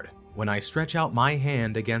Lord when I stretch out my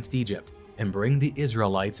hand against Egypt and bring the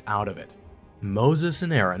Israelites out of it. Moses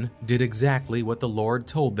and Aaron did exactly what the Lord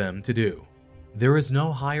told them to do. There is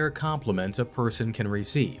no higher compliment a person can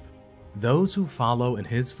receive. Those who follow in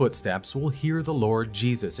his footsteps will hear the Lord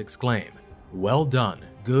Jesus exclaim, "Well done,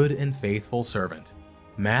 good and faithful servant."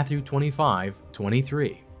 Matthew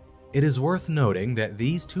 25:23. It is worth noting that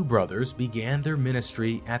these two brothers began their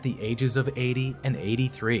ministry at the ages of 80 and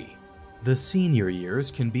 83. The senior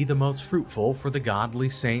years can be the most fruitful for the godly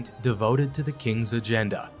saint devoted to the king's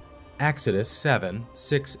agenda. Exodus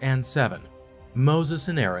 7:6 and 7. Moses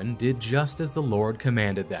and Aaron did just as the Lord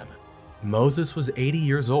commanded them. Moses was 80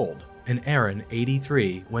 years old and Aaron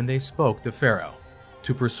 83 when they spoke to Pharaoh.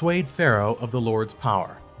 To persuade Pharaoh of the Lord's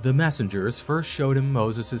power, the messengers first showed him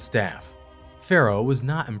Moses' staff. Pharaoh was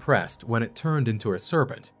not impressed when it turned into a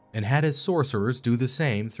serpent and had his sorcerers do the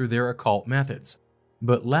same through their occult methods.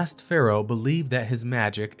 But lest Pharaoh believed that his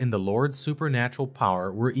magic and the Lord's supernatural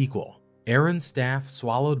power were equal, Aaron's staff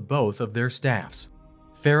swallowed both of their staffs.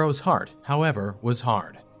 Pharaoh's heart, however, was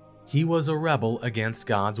hard. He was a rebel against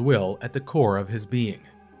God's will at the core of his being.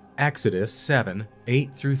 Exodus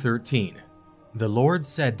 7:8-13. The Lord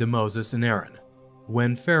said to Moses and Aaron,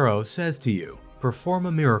 "When Pharaoh says to you, 'Perform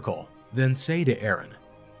a miracle,' then say to Aaron,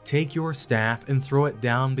 'Take your staff and throw it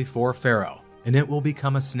down before Pharaoh, and it will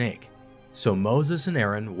become a snake.'" So Moses and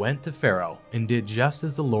Aaron went to Pharaoh and did just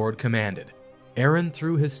as the Lord commanded. Aaron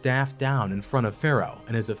threw his staff down in front of Pharaoh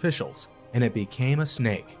and his officials, and it became a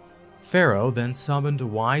snake. Pharaoh then summoned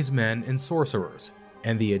wise men and sorcerers,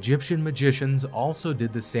 and the Egyptian magicians also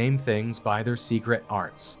did the same things by their secret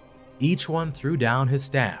arts. Each one threw down his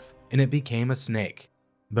staff, and it became a snake.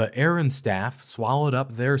 But Aaron's staff swallowed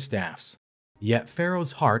up their staffs. Yet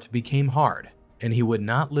Pharaoh's heart became hard, and he would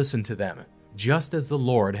not listen to them, just as the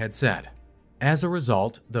Lord had said. As a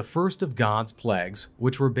result, the first of God's plagues,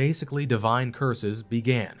 which were basically divine curses,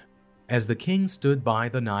 began. As the king stood by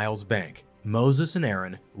the Nile's bank, Moses and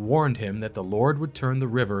Aaron warned him that the Lord would turn the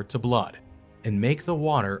river to blood and make the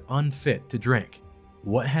water unfit to drink.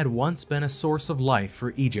 What had once been a source of life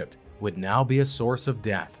for Egypt would now be a source of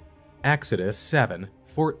death. Exodus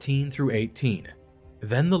 7:14-18.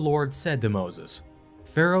 Then the Lord said to Moses,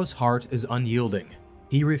 "Pharaoh's heart is unyielding.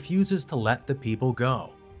 He refuses to let the people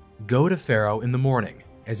go. Go to Pharaoh in the morning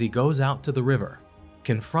as he goes out to the river.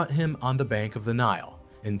 Confront him on the bank of the Nile,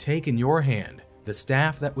 and take in your hand the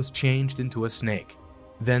staff that was changed into a snake.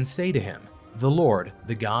 Then say to him, 'The Lord,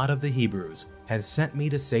 the God of the Hebrews, has sent me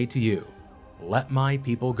to say to you, let my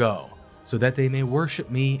people go, so that they may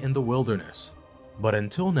worship me in the wilderness. But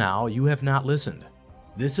until now you have not listened.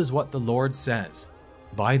 This is what the Lord says.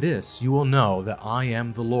 By this you will know that I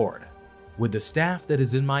am the Lord. With the staff that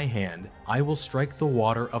is in my hand, I will strike the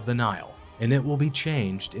water of the Nile, and it will be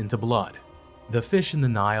changed into blood. The fish in the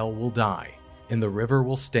Nile will die, and the river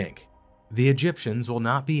will stink. The Egyptians will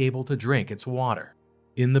not be able to drink its water."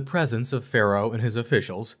 In the presence of Pharaoh and his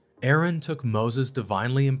officials, Aaron took Moses'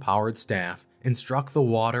 divinely empowered staff and struck the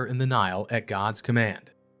water in the Nile at God's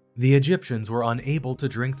command. The Egyptians were unable to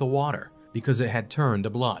drink the water because it had turned to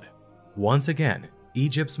blood. Once again,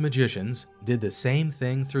 Egypt's magicians did the same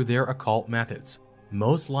thing through their occult methods,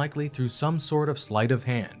 most likely through some sort of sleight of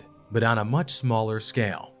hand, but on a much smaller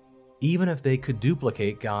scale. Even if they could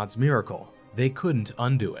duplicate God's miracle, they couldn't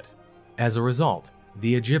undo it. As a result,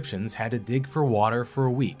 the Egyptians had to dig for water for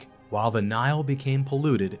a week while the Nile became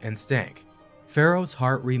polluted and stank. Pharaoh's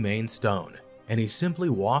heart remained stone, and he simply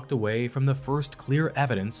walked away from the first clear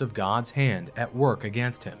evidence of God's hand at work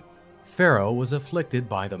against him. Pharaoh was afflicted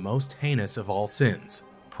by the most heinous of all sins,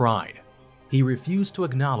 pride. He refused to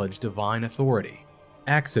acknowledge divine authority.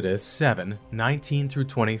 Exodus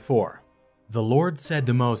 7:19-24. The Lord said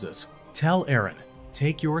to Moses, "Tell Aaron,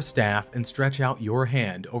 take your staff and stretch out your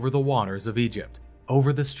hand over the waters of Egypt,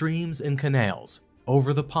 over the streams and canals,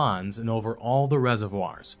 over the ponds and over all the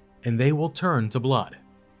reservoirs, and they will turn to blood.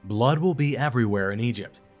 Blood will be everywhere in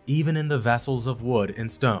Egypt, even in the vessels of wood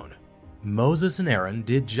and stone." Moses and Aaron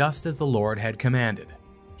did just as the Lord had commanded.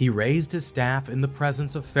 He raised his staff in the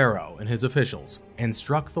presence of Pharaoh and his officials and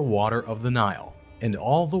struck the water of the Nile, and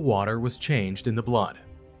all the water was changed into blood.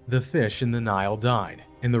 The fish in the Nile died,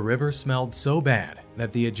 and the river smelled so bad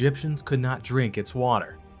that the Egyptians could not drink its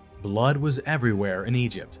water. Blood was everywhere in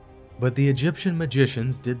Egypt. But the Egyptian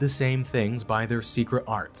magicians did the same things by their secret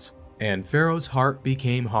arts, and Pharaoh's heart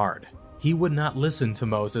became hard. He would not listen to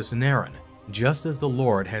Moses and Aaron, just as the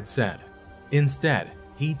Lord had said. Instead,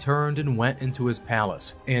 he turned and went into his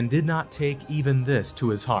palace and did not take even this to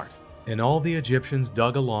his heart. And all the Egyptians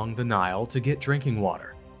dug along the Nile to get drinking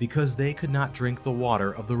water, because they could not drink the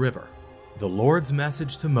water of the river. The Lord's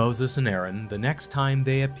message to Moses and Aaron the next time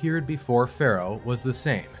they appeared before Pharaoh was the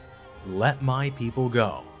same: "Let my people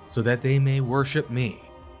go, so that they may worship me."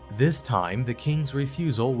 This time, the king's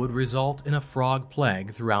refusal would result in a frog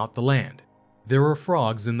plague throughout the land. There were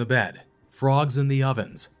frogs in the bed, frogs in the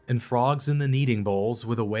ovens, and frogs in the kneading bowls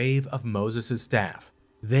with a wave of Moses' staff.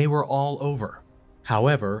 They were all over.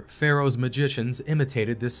 However, Pharaoh's magicians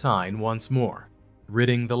imitated this sign once more.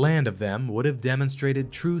 Ridding the land of them would have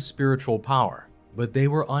demonstrated true spiritual power, but they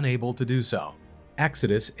were unable to do so.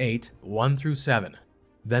 Exodus 8:1-7.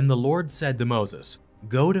 Then the Lord said to Moses,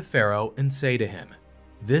 "Go to Pharaoh and say to him,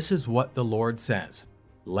 'This is what the Lord says: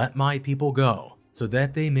 Let my people go, so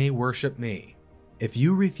that they may worship me. If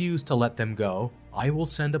you refuse to let them go, I will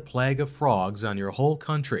send a plague of frogs on your whole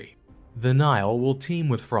country. The Nile will teem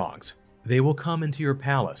with frogs. They will come into your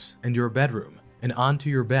palace and your bedroom, and onto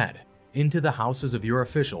your bed, into the houses of your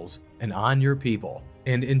officials and on your people,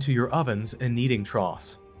 and into your ovens and kneading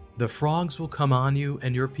troughs. The frogs will come on you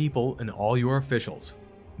and your people and all your officials.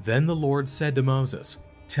 Then the Lord said to Moses,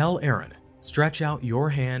 "Tell Aaron, stretch out your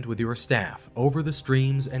hand with your staff over the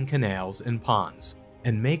streams and canals and ponds,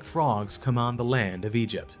 and make frogs come on the land of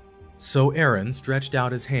Egypt." So Aaron stretched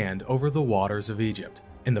out his hand over the waters of Egypt,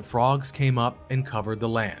 and the frogs came up and covered the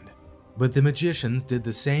land. But the magicians did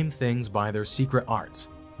the same things by their secret arts.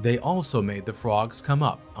 They also made the frogs come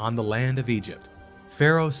up on the land of Egypt.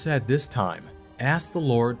 Pharaoh said this time, "Ask the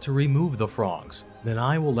Lord to remove the frogs, then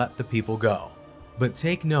I will let the people go." But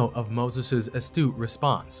take note of Moses' astute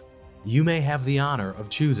response. You may have the honor of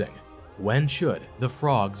choosing. When should the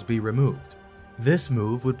frogs be removed? This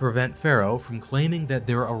move would prevent Pharaoh from claiming that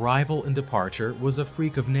their arrival and departure was a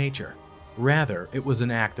freak of nature. Rather, it was an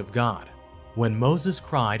act of God. When Moses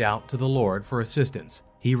cried out to the Lord for assistance,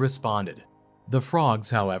 he responded. The frogs,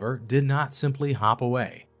 however, did not simply hop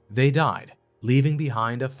away. They died, leaving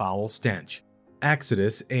behind a foul stench.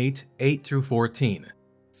 Exodus 8:8-14.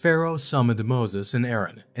 Pharaoh summoned Moses and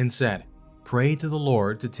Aaron and said, "Pray to the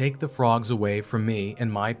Lord to take the frogs away from me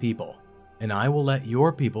and my people, and I will let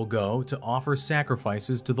your people go to offer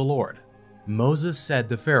sacrifices to the Lord." Moses said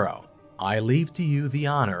to Pharaoh, "I leave to you the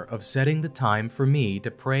honor of setting the time for me to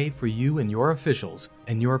pray for you and your officials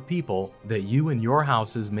and your people, that you and your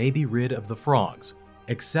houses may be rid of the frogs,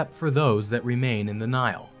 except for those that remain in the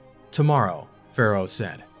Nile." "Tomorrow," Pharaoh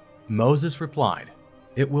said. Moses replied,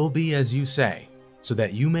 "It will be as you say, so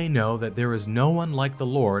that you may know that there is no one like the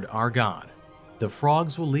Lord our God. The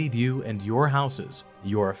frogs will leave you and your houses,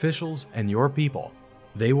 your officials and your people.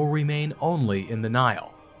 They will remain only in the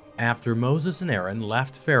Nile." After Moses and Aaron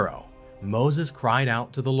left Pharaoh, Moses cried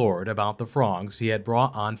out to the Lord about the frogs he had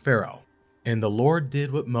brought on Pharaoh. And the Lord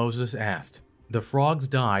did what Moses asked. The frogs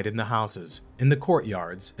died in the houses, in the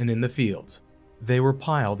courtyards, and in the fields. They were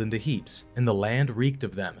piled into heaps, and the land reeked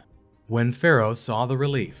of them. When Pharaoh saw the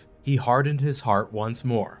relief, he hardened his heart once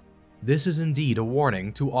more. This is indeed a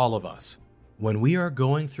warning to all of us. When we are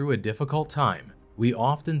going through a difficult time, we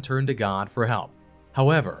often turn to God for help.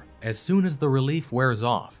 However, as soon as the relief wears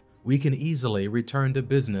off, we can easily return to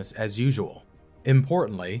business as usual.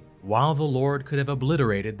 Importantly, while the Lord could have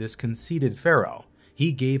obliterated this conceited Pharaoh,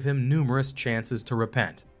 he gave him numerous chances to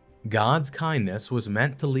repent. God's kindness was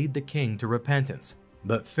meant to lead the king to repentance,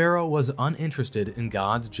 but Pharaoh was uninterested in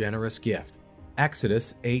God's generous gift.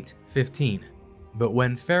 Exodus 8:15. But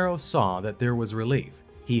when Pharaoh saw that there was relief,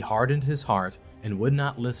 he hardened his heart and would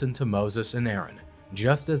not listen to Moses and Aaron,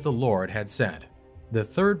 just as the Lord had said. The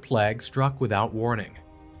third plague struck without warning.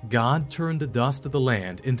 God turned the dust of the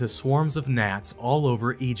land into swarms of gnats all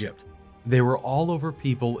over Egypt. They were all over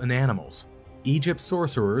people and animals. Egypt's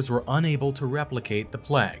sorcerers were unable to replicate the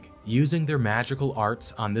plague, using their magical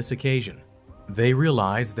arts on this occasion. They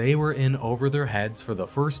realized they were in over their heads for the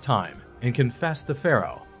first time and confessed to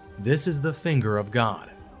Pharaoh, "This is the finger of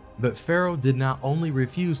God." But Pharaoh did not only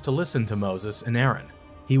refuse to listen to Moses and Aaron,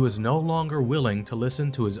 he was no longer willing to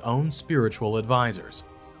listen to his own spiritual advisors.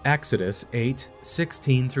 Exodus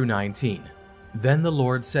 8:16-19. Then the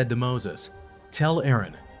Lord said to Moses, "Tell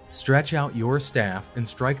Aaron, stretch out your staff and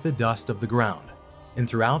strike the dust of the ground, and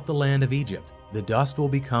throughout the land of Egypt the dust will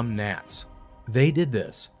become gnats." They did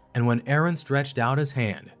this, and when Aaron stretched out his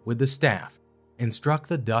hand with the staff and struck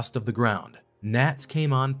the dust of the ground, gnats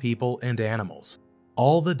came on people and animals.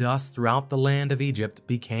 All the dust throughout the land of Egypt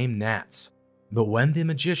became gnats. But when the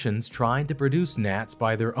magicians tried to produce gnats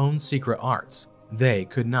by their own secret arts, they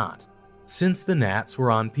could not. Since the gnats were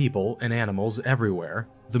on people and animals everywhere,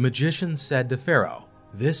 the magicians said to Pharaoh,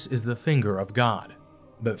 "This is the finger of God."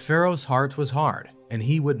 But Pharaoh's heart was hard, and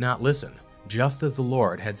he would not listen, just as the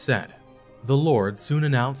Lord had said. The Lord soon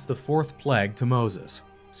announced the fourth plague to Moses.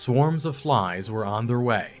 Swarms of flies were on their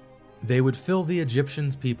way. They would fill the Egyptian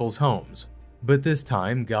people's homes. But this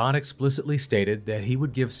time, God explicitly stated that he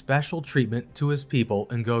would give special treatment to his people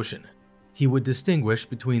in Goshen. He would distinguish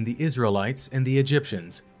between the Israelites and the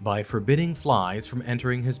Egyptians by forbidding flies from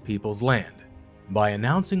entering his people's land. By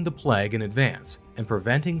announcing the plague in advance and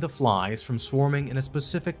preventing the flies from swarming in a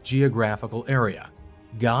specific geographical area,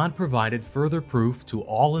 God provided further proof to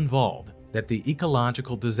all involved that the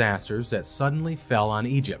ecological disasters that suddenly fell on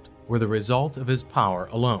Egypt were the result of his power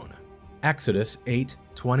alone. Exodus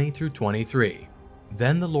 8:20-23.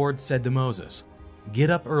 Then the Lord said to Moses,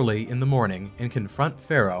 "Get up early in the morning and confront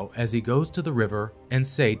Pharaoh as he goes to the river and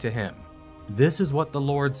say to him, 'This is what the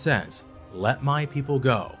Lord says, let my people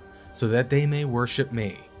go, so that they may worship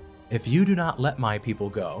me.' If you do not let my people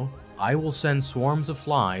go, I will send swarms of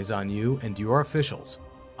flies on you and your officials,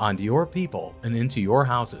 on your people and into your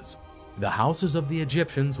houses. The houses of the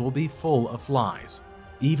Egyptians will be full of flies.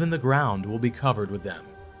 Even the ground will be covered with them.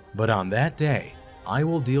 But on that day, I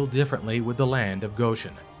will deal differently with the land of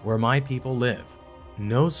Goshen, where my people live.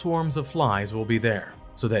 No swarms of flies will be there,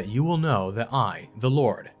 so that you will know that I, the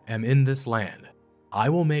Lord, am in this land. I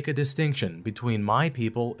will make a distinction between my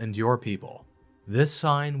people and your people. This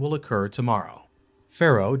sign will occur tomorrow.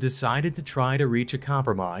 Pharaoh decided to try to reach a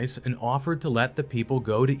compromise and offered to let the people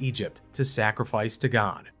go to Egypt to sacrifice to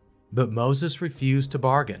God. But Moses refused to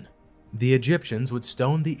bargain. The Egyptians would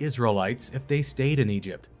stone the Israelites if they stayed in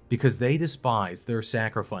Egypt because they despised their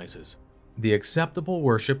sacrifices. The acceptable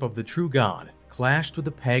worship of the true God clashed with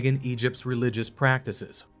the pagan Egypt's religious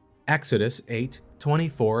practices. Exodus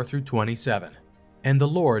 8:24-27. And the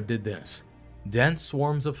Lord did this. Dense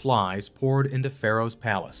swarms of flies poured into Pharaoh's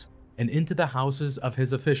palace and into the houses of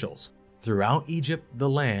his officials. Throughout Egypt, the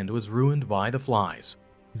land was ruined by the flies.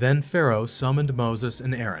 Then Pharaoh summoned Moses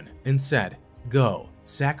and Aaron and said, "Go,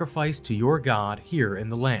 sacrifice to your God here in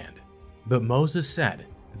the land." But Moses said,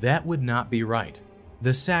 "That would not be right.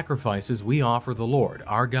 The sacrifices we offer the Lord,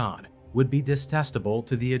 our God, would be detestable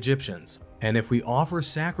to the Egyptians. And if we offer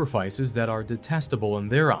sacrifices that are detestable in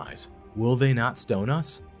their eyes, will they not stone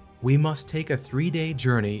us? We must take a 3-day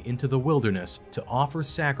journey into the wilderness to offer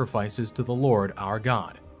sacrifices to the Lord our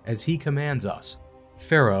God, as he commands us."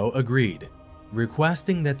 Pharaoh agreed,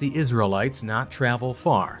 requesting that the Israelites not travel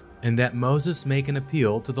far and that Moses make an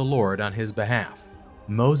appeal to the Lord on his behalf.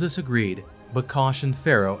 Moses agreed, but cautioned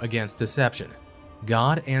Pharaoh against deception.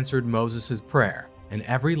 God answered Moses' prayer, and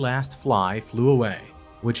every last fly flew away,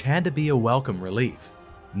 which had to be a welcome relief.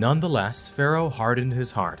 Nonetheless, Pharaoh hardened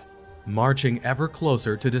his heart, marching ever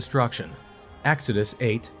closer to destruction. Exodus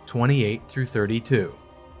 8:28-32.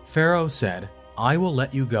 Pharaoh said, "I will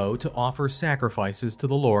let you go to offer sacrifices to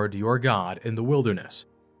the Lord your God in the wilderness,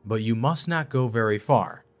 but you must not go very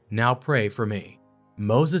far. Now pray for me."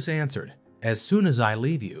 Moses answered, "As soon as I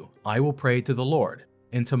leave you, I will pray to the Lord,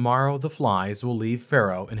 and tomorrow the flies will leave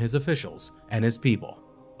Pharaoh and his officials and his people.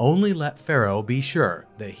 Only let Pharaoh be sure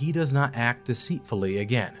that he does not act deceitfully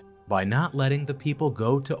again by not letting the people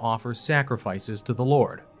go to offer sacrifices to the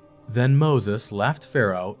Lord." Then Moses left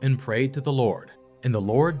Pharaoh and prayed to the Lord, and the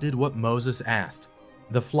Lord did what Moses asked.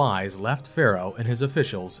 The flies left Pharaoh and his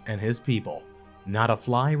officials and his people. Not a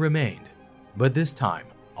fly remained. But this time,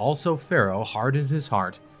 also Pharaoh hardened his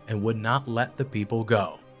heart and would not let the people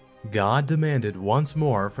go. God demanded once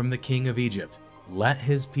more from the king of Egypt, "Let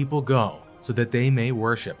his people go, so that they may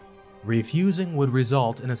worship." Refusing would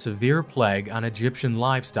result in a severe plague on Egyptian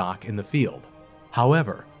livestock in the field.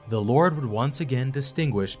 However, the Lord would once again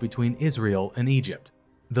distinguish between Israel and Egypt.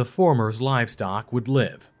 The former's livestock would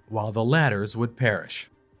live, while the latter's would perish.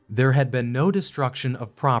 There had been no destruction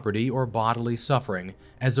of property or bodily suffering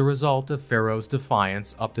as a result of Pharaoh's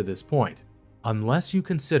defiance up to this point, unless you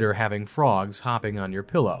consider having frogs hopping on your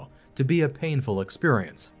pillow to be a painful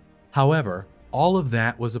experience. However, all of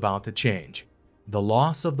that was about to change. The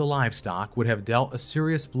loss of the livestock would have dealt a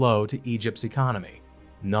serious blow to Egypt's economy.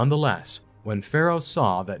 Nonetheless, when Pharaoh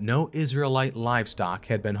saw that no Israelite livestock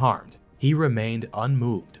had been harmed, he remained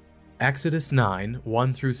unmoved. Exodus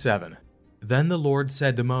 9:1-7. Then the Lord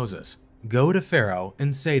said to Moses, "Go to Pharaoh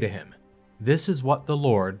and say to him, 'This is what the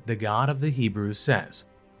Lord, the God of the Hebrews, says.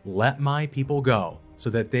 Let my people go, so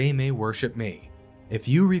that they may worship me. If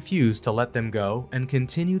you refuse to let them go and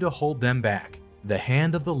continue to hold them back, the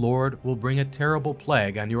hand of the Lord will bring a terrible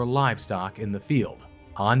plague on your livestock in the field,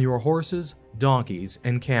 on your horses, donkeys,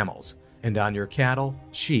 and camels, and on your cattle,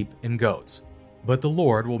 sheep, and goats. But the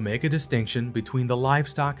Lord will make a distinction between the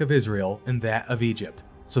livestock of Israel and that of Egypt,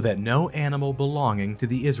 so that no animal belonging to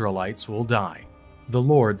the Israelites will die.' The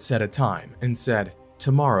Lord set a time and said,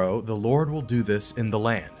 'Tomorrow the Lord will do this in the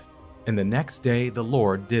land.' And the next day the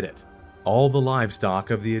Lord did it. All the livestock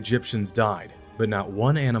of the Egyptians died, but not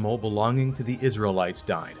one animal belonging to the Israelites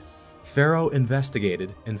died. Pharaoh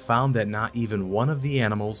investigated and found that not even one of the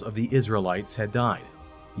animals of the Israelites had died.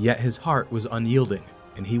 Yet his heart was unyielding,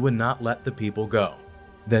 and he would not let the people go.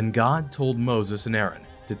 Then God told Moses and Aaron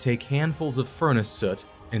to take handfuls of furnace soot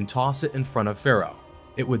and toss it in front of Pharaoh.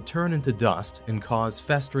 It would turn into dust and cause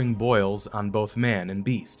festering boils on both man and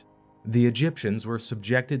beast. The Egyptians were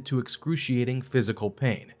subjected to excruciating physical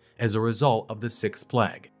pain as a result of the sixth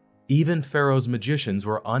plague. Even Pharaoh's magicians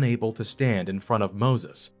were unable to stand in front of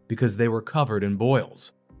Moses because they were covered in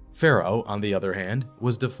boils. Pharaoh, on the other hand,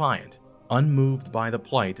 was defiant, unmoved by the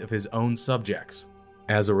plight of his own subjects.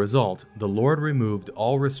 As a result, the Lord removed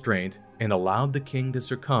all restraint and allowed the king to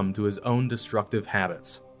succumb to his own destructive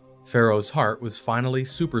habits. Pharaoh's heart was finally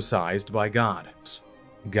supersized by God.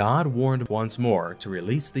 God warned once more to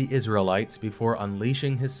release the Israelites before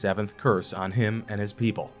unleashing his seventh curse on him and his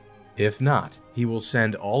people. If not, he will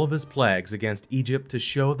send all of his plagues against Egypt to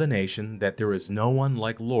show the nation that there is no one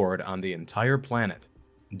like Lord on the entire planet.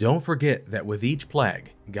 Don't forget that with each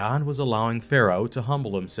plague, God was allowing Pharaoh to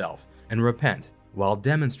humble himself and repent while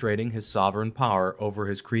demonstrating his sovereign power over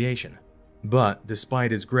his creation. But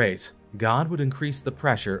despite his grace, God would increase the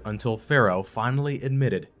pressure until Pharaoh finally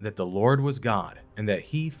admitted that the Lord was God and that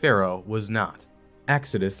he, Pharaoh, was not.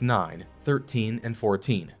 Exodus 9:13 and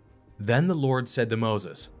 14. Then the Lord said to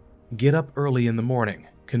Moses, "Get up early in the morning,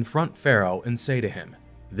 confront Pharaoh and say to him,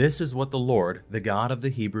 'This is what the Lord, the God of the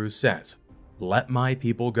Hebrews, says. Let my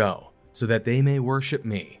people go, so that they may worship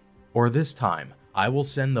me. Or this time I will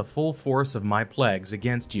send the full force of my plagues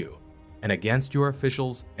against you, and against your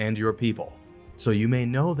officials and your people, so you may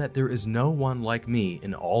know that there is no one like me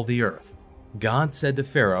in all the earth.'" God said to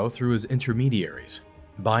Pharaoh through his intermediaries,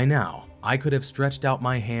 "By now I could have stretched out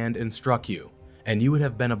my hand and struck you, and you would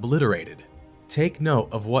have been obliterated." Take note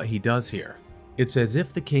of what he does here. It's as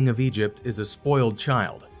if the king of Egypt is a spoiled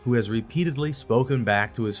child who has repeatedly spoken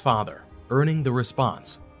back to his father, earning the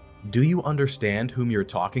response, "Do you understand whom you're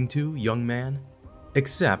talking to, young man?"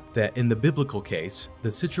 Except that in the biblical case,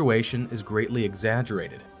 the situation is greatly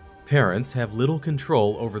exaggerated. Parents have little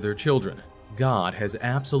control over their children. God has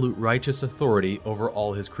absolute righteous authority over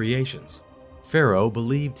all his creations. Pharaoh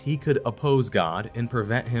believed he could oppose God and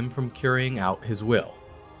prevent him from carrying out his will.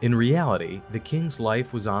 In reality, the king's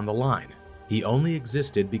life was on the line. He only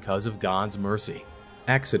existed because of God's mercy.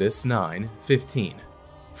 Exodus 9:15.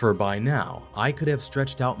 "For by now I could have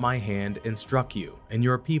stretched out my hand and struck you and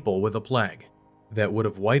your people with a plague that would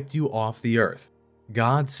have wiped you off the earth."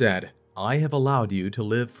 God said, "I have allowed you to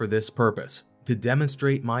live for this purpose, to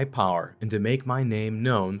demonstrate my power and to make my name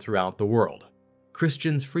known throughout the world."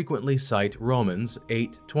 Christians frequently cite Romans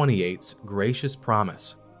 8:28's gracious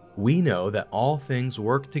promise. We know that all things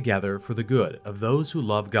work together for the good of those who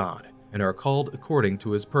love God and are called according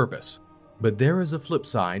to his purpose. But there is a flip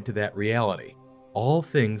side to that reality. All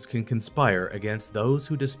things can conspire against those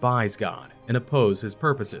who despise God and oppose his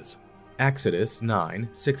purposes. Exodus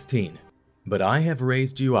 9:16. "But I have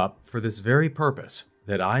raised you up for this very purpose,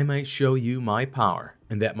 that I might show you my power,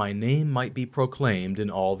 and that my name might be proclaimed in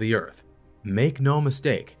all the earth." Make no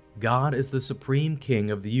mistake, God is the supreme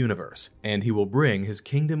king of the universe, and he will bring his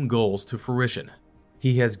kingdom goals to fruition.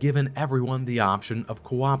 He has given everyone the option of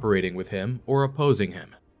cooperating with him or opposing him.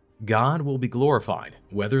 God will be glorified,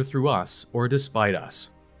 whether through us or despite us.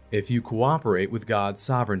 If you cooperate with God's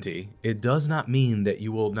sovereignty, it does not mean that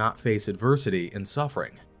you will not face adversity and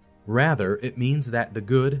suffering. Rather, it means that the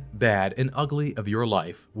good, bad, and ugly of your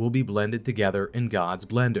life will be blended together in God's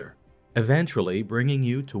blender, eventually bringing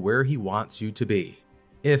you to where he wants you to be.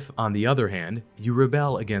 If, on the other hand, you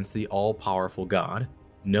rebel against the all-powerful God,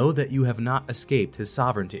 know that you have not escaped his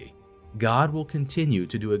sovereignty. God will continue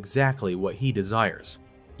to do exactly what he desires.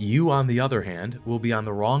 You, on the other hand, will be on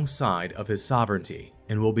the wrong side of his sovereignty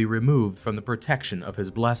and will be removed from the protection of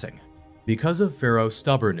his blessing. Because of Pharaoh's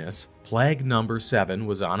stubbornness, plague number 7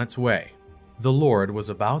 was on its way. The Lord was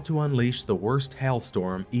about to unleash the worst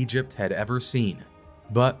hailstorm Egypt had ever seen.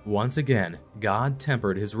 But once again, God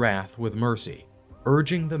tempered his wrath with mercy,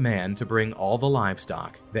 urging the man to bring all the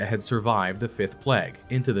livestock that had survived the 5th plague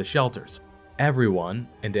into the shelters. Everyone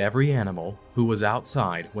and every animal who was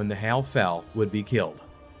outside when the hail fell would be killed.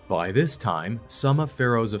 By this time, some of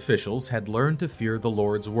Pharaoh's officials had learned to fear the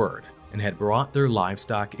Lord's word and had brought their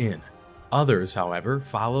livestock in. Others, however,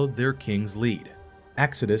 followed their king's lead.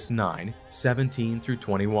 Exodus 9:17 through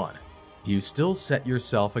 21. "You still set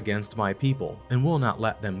yourself against my people and will not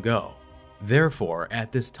let them go. Therefore,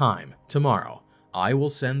 at this time, tomorrow, I will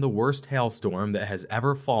send the worst hailstorm that has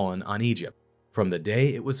ever fallen on Egypt, from the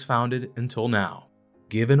day it was founded until now.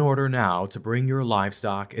 Give an order now to bring your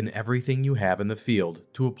livestock and everything you have in the field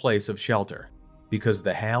to a place of shelter, because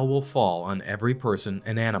the hail will fall on every person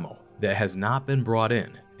and animal that has not been brought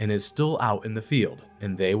in and is still out in the field,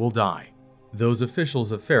 and they will die." Those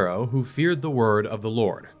officials of Pharaoh who feared the word of the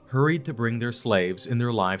Lord hurried to bring their slaves and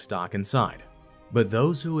their livestock inside. But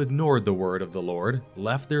those who ignored the word of the Lord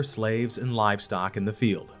left their slaves and livestock in the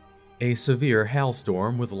field. A severe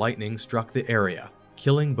hailstorm with lightning struck the area,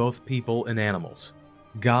 killing both people and animals.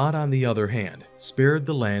 God, on the other hand, spared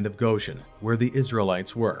the land of Goshen, where the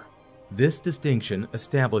Israelites were. This distinction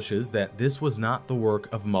establishes that this was not the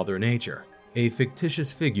work of Mother Nature, a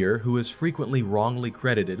fictitious figure who is frequently wrongly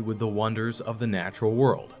credited with the wonders of the natural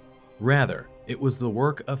world. Rather, it was the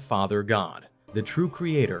work of Father God, the true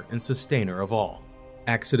creator and sustainer of all.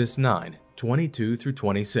 Exodus 9, 22 through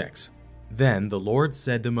 26. Then the Lord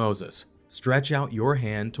said to Moses, "Stretch out your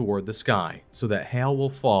hand toward the sky, so that hail will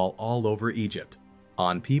fall all over Egypt,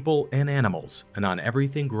 on people and animals, and on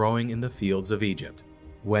everything growing in the fields of Egypt."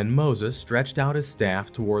 When Moses stretched out his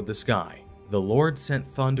staff toward the sky, the Lord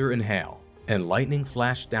sent thunder and hail, and lightning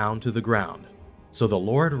flashed down to the ground. So the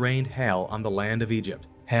Lord rained hail on the land of Egypt.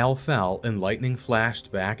 Hail fell and lightning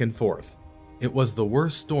flashed back and forth. It was the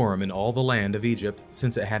worst storm in all the land of Egypt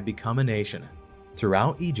since it had become a nation.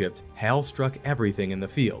 Throughout Egypt, hail struck everything in the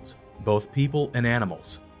fields, both people and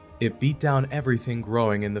animals. It beat down everything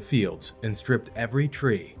growing in the fields and stripped every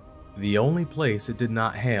tree. The only place it did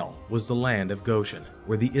not hail was the land of Goshen,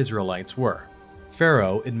 where the Israelites were.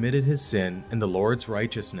 Pharaoh admitted his sin and the Lord's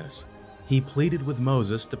righteousness. He pleaded with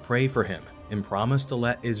Moses to pray for him and promised to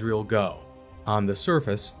let Israel go. On the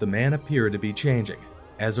surface, the man appeared to be changing.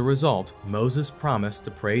 As a result, Moses promised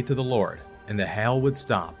to pray to the Lord, and the hail would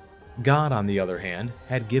stop. God, on the other hand,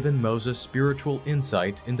 had given Moses spiritual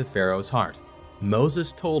insight into Pharaoh's heart.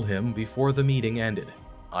 Moses told him before the meeting ended,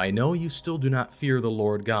 "I know you still do not fear the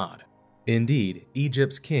Lord God." Indeed,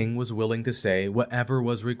 Egypt's king was willing to say whatever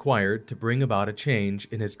was required to bring about a change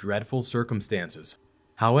in his dreadful circumstances.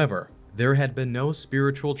 However, there had been no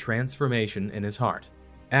spiritual transformation in his heart.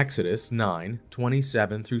 Exodus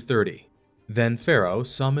 9:27 through 30. Then Pharaoh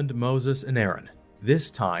summoned Moses and Aaron.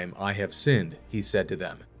 "This time I have sinned," he said to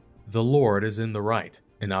them. "The Lord is in the right,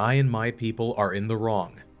 and I and my people are in the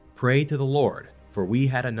wrong. Pray to the Lord, for we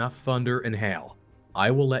had enough thunder and hail.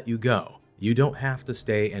 I will let you go. You don't have to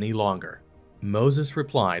stay any longer." Moses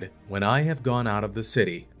replied, "When I have gone out of the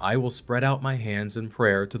city, I will spread out my hands in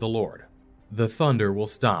prayer to the Lord. The thunder will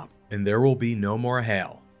stop, and there will be no more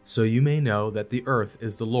hail, so you may know that the earth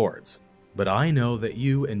is the Lord's. But I know that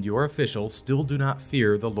you and your officials still do not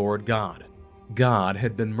fear the Lord God." God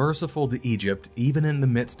had been merciful to Egypt even in the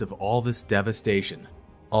midst of all this devastation.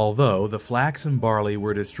 Although the flax and barley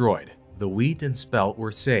were destroyed, the wheat and spelt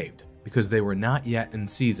were saved because they were not yet in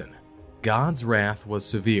season. God's wrath was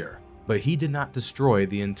severe, but he did not destroy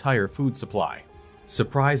the entire food supply.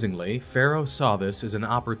 Surprisingly, Pharaoh saw this as an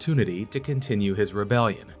opportunity to continue his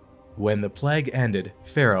rebellion. When the plague ended,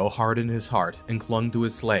 Pharaoh hardened his heart and clung to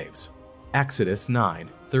his slaves. Exodus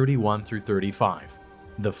 9:31 through 35.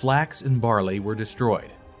 The flax and barley were destroyed,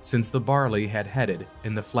 since the barley had headed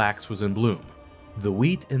and the flax was in bloom. The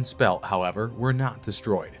wheat and spelt, however, were not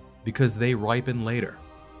destroyed, because they ripened later.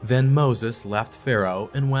 Then Moses left Pharaoh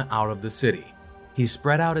and went out of the city. He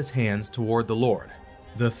spread out his hands toward the Lord.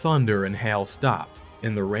 The thunder and hail stopped,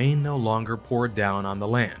 and the rain no longer poured down on the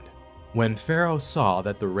land. When Pharaoh saw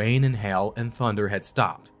that the rain and hail and thunder had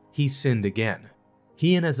stopped, he sinned again.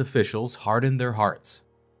 He and his officials hardened their hearts.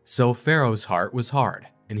 So Pharaoh's heart was hard,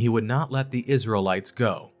 and he would not let the Israelites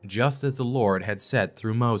go, just as the Lord had said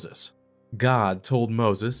through Moses. God told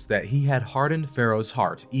Moses that he had hardened Pharaoh's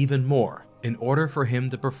heart even more in order for him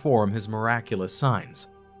to perform his miraculous signs.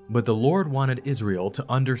 But the Lord wanted Israel to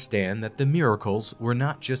understand that the miracles were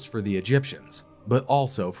not just for the Egyptians, but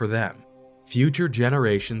also for them. Future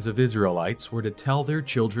generations of Israelites were to tell their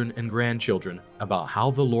children and grandchildren about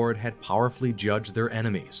how the Lord had powerfully judged their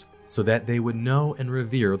enemies, so that they would know and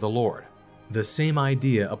revere the Lord. The same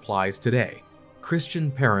idea applies today.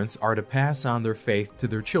 Christian parents are to pass on their faith to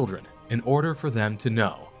their children in order for them to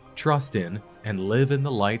know, trust in, and live in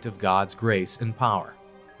the light of God's grace and power.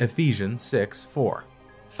 Ephesians 6:4.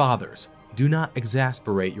 Fathers, do not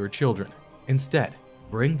exasperate your children. Instead,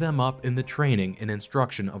 bring them up in the training and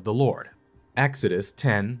instruction of the Lord. Exodus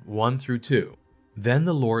 10:1 through 2. Then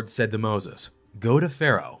the Lord said to Moses, "Go to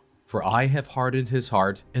Pharaoh, for I have hardened his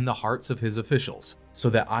heart and the hearts of his officials, so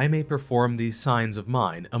that I may perform these signs of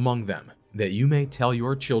mine among them, that you may tell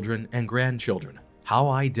your children and grandchildren how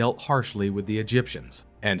I dealt harshly with the Egyptians,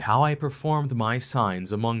 and how I performed my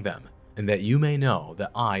signs among them, and that you may know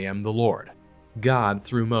that I am the Lord." God,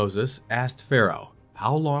 through Moses, asked Pharaoh,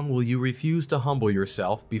 "How long will you refuse to humble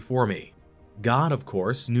yourself before me?" God, of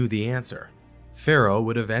course, knew the answer. Pharaoh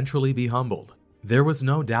would eventually be humbled. There was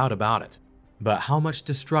no doubt about it. But how much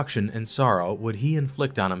destruction and sorrow would he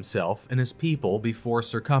inflict on himself and his people before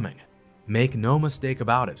succumbing? Make no mistake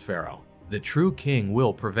about it, Pharaoh. The true king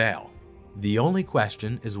will prevail. The only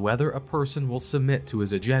question is whether a person will submit to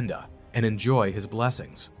his agenda and enjoy his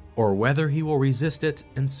blessings, or whether he will resist it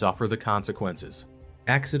and suffer the consequences.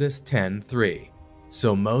 Exodus 10:3.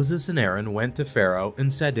 So Moses and Aaron went to Pharaoh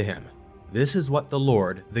and said to him, "This is what the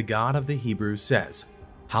Lord, the God of the Hebrews, says.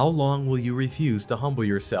 How long will you refuse to humble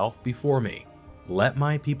yourself before me? Let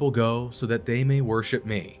my people go so that they may worship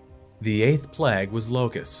me." The eighth plague was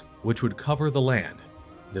locusts, which would cover the land.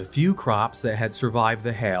 The few crops that had survived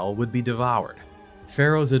the hail would be devoured.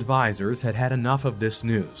 Pharaoh's advisors had had enough of this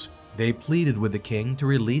news. They pleaded with the king to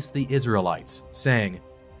release the Israelites, saying,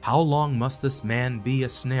 "How long must this man be a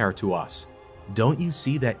snare to us? Don't you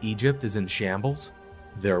see that Egypt is in shambles?"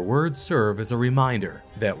 Their words serve as a reminder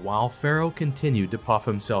that while Pharaoh continued to puff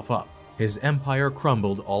himself up, his empire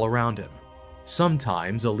crumbled all around him.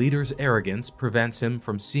 Sometimes a leader's arrogance prevents him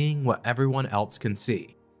from seeing what everyone else can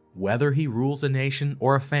see. Whether he rules a nation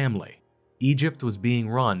or a family, Egypt was being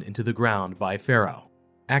run into the ground by Pharaoh.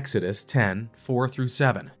 Exodus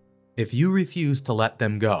 10:4-7. If you refuse to let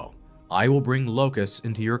them go, I will bring locusts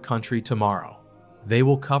into your country tomorrow. They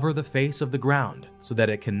will cover the face of the ground so that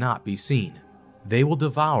it cannot be seen. They will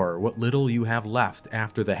devour what little you have left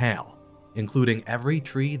after the hail, including every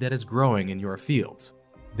tree that is growing in your fields.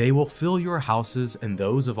 They will fill your houses and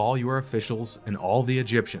those of all your officials and all the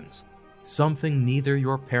Egyptians, something neither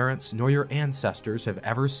your parents nor your ancestors have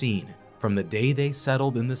ever seen from the day they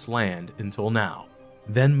settled in this land until now.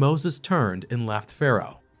 Then Moses turned and left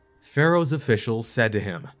Pharaoh. Pharaoh's officials said to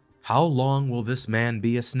him, "How long will this man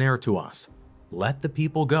be a snare to us? Let the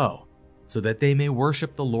people go, so that they may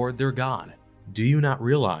worship the Lord their God. Do you not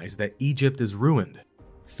realize that Egypt is ruined?"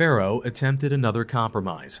 Pharaoh attempted another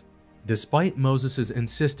compromise. Despite Moses'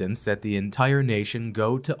 insistence that the entire nation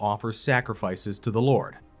go to offer sacrifices to the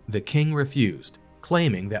Lord, the king refused,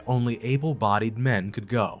 claiming that only able-bodied men could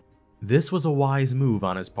go. This was a wise move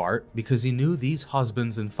on his part because he knew these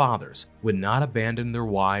husbands and fathers would not abandon their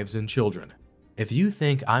wives and children. "If you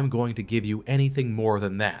think I'm going to give you anything more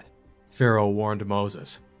than that," Pharaoh warned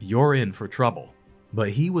Moses, "you're in for trouble."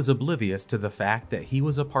 But he was oblivious to the fact that he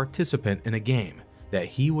was a participant in a game that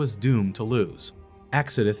he was doomed to lose.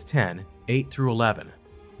 Exodus 10:8-11.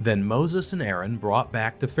 Then Moses and Aaron brought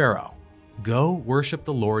back to Pharaoh. "Go worship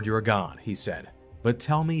the Lord your God," he said, "but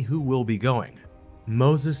tell me who will be going."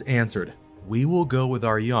 Moses answered, "We will go with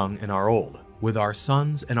our young and our old, with our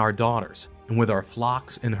sons and our daughters, and with our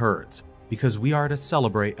flocks and herds, because we are to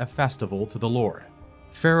celebrate a festival to the Lord."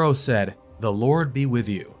 Pharaoh said, "The Lord be with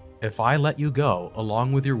you, if I let you go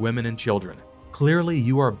along with your women and children. Clearly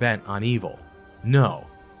you are bent on evil. No,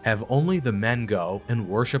 have only the men go and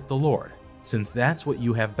worship the Lord, since that's what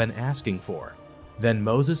you have been asking for." Then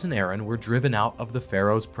Moses and Aaron were driven out of the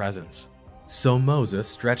Pharaoh's presence. So Moses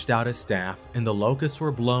stretched out his staff, and the locusts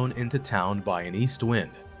were blown into town by an east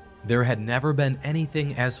wind. There had never been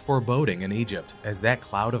anything as foreboding in Egypt as that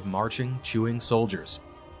cloud of marching, chewing soldiers.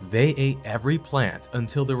 They ate every plant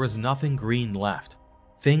until there was nothing green left.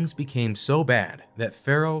 Things became so bad that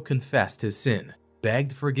Pharaoh confessed his sin,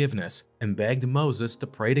 begged forgiveness, and begged Moses to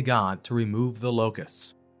pray to God to remove the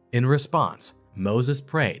locusts. In response, Moses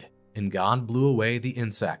prayed, and God blew away the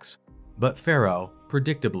insects. But Pharaoh,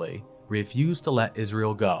 predictably, refused to let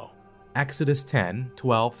Israel go. Exodus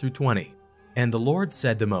 10:12-20. And the Lord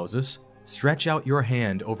said to Moses, "Stretch out your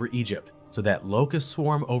hand over Egypt, so that locusts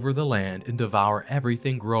swarm over the land and devour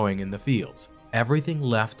everything growing in the fields, everything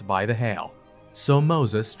left by the hail." So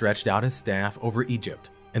Moses stretched out his staff over Egypt,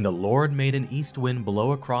 and the Lord made an east wind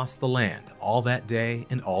blow across the land all that day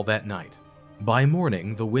and all that night. By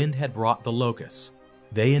morning the wind had brought the locusts.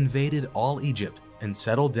 They invaded all Egypt and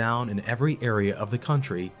settled down in every area of the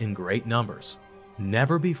country in great numbers.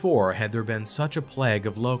 Never before had there been such a plague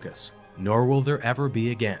of locusts, nor will there ever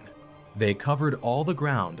be again. They covered all the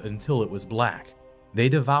ground until it was black. They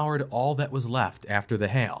devoured all that was left after the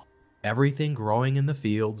hail, everything growing in the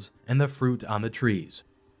fields and the fruit on the trees.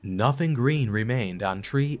 Nothing green remained on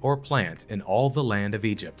tree or plant in all the land of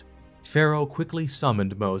Egypt. Pharaoh quickly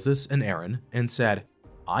summoned Moses and Aaron and said,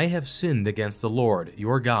 "I have sinned against the Lord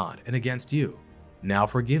your God and against you. Now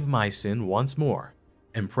forgive my sin once more,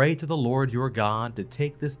 and pray to the Lord your God to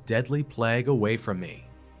take this deadly plague away from me."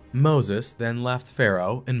 Moses then left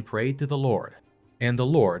Pharaoh and prayed to the Lord. And the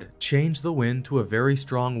Lord changed the wind to a very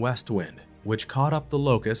strong west wind, which caught up the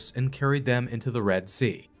locusts and carried them into the Red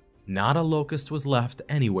Sea. Not a locust was left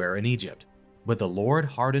anywhere in Egypt. But the Lord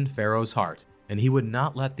hardened Pharaoh's heart, and he would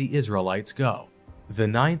not let the Israelites go. The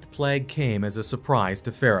ninth plague came as a surprise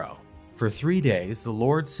to Pharaoh. For 3 days, the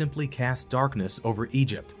Lord simply cast darkness over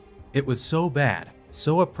Egypt. It was so bad,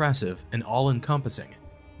 so oppressive, and all-encompassing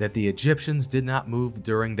that the Egyptians did not move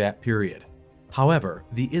during that period. However,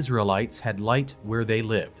 the Israelites had light where they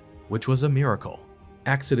lived, which was a miracle.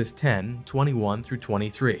 Exodus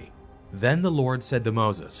 10:21-23. Then the Lord said to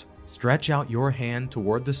Moses, "Stretch out your hand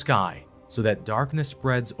toward the sky, so that darkness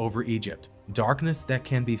spreads over Egypt, darkness that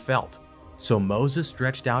can be felt." So Moses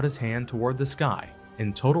stretched out his hand toward the sky,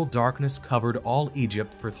 and total darkness covered all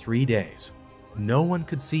Egypt for 3 days. No one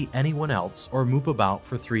could see anyone else or move about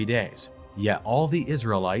for 3 days, yet all the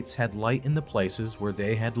Israelites had light in the places where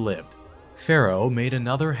they had lived. Pharaoh made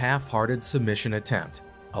another half-hearted submission attempt,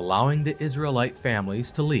 allowing the Israelite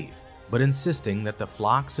families to leave, but insisting that the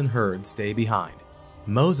flocks and herds stay behind.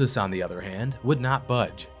 Moses, on the other hand, would not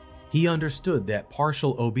budge. He understood that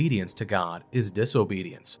partial obedience to God is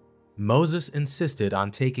disobedience. Moses insisted on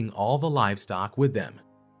taking all the livestock with them,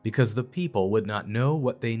 because the people would not know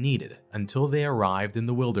what they needed until they arrived in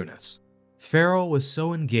the wilderness. Pharaoh was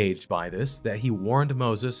so engaged by this that he warned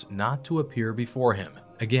Moses not to appear before him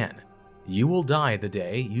again. "You will die the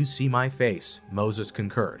day you see my face," Moses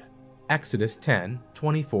concurred. Exodus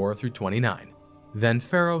 10:24-29. Then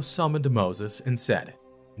Pharaoh summoned Moses and said,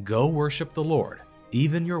 "Go worship the Lord.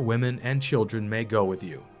 Even your women and children may go with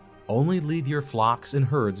you. Only leave your flocks and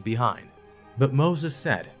herds behind." But Moses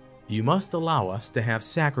said, "You must allow us to have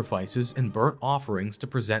sacrifices and burnt offerings to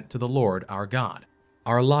present to the Lord our God.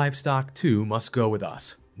 Our livestock too must go with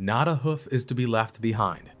us. Not a hoof is to be left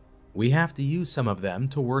behind. We have to use some of them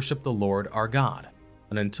to worship the Lord our God.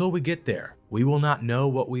 And until we get there, we will not know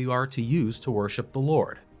what we are to use to worship the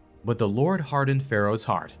Lord." But the Lord hardened Pharaoh's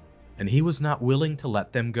heart, and he was not willing to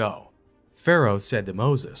let them go. Pharaoh said to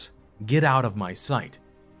Moses, "Get out of my sight.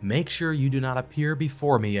 Make sure you do not appear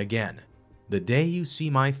before me again. The day you see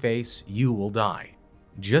my face, you will die."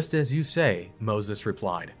 "Just as you say," Moses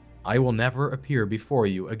replied, "I will never appear before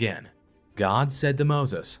you again." God said to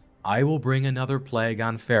Moses, "I will bring another plague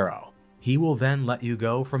on Pharaoh. He will then let you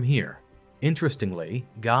go from here." Interestingly,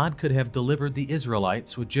 God could have delivered the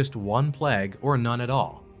Israelites with just one plague or none at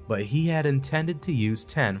all, but he had intended to use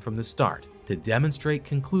 10 from the start to demonstrate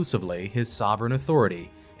conclusively his sovereign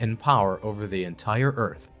authority and power over the entire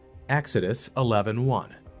earth. Exodus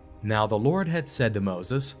 11:1. Now the Lord had said to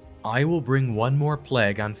Moses, "I will bring one more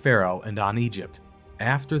plague on Pharaoh and on Egypt.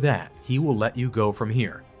 After that, he will let you go from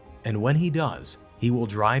here. And when he does, he will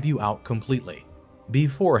drive you out completely."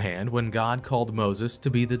 Beforehand, when God called Moses to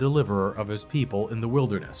be the deliverer of his people in the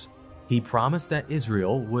wilderness, he promised that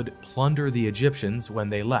Israel would plunder the Egyptians when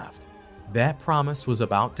they left. That promise was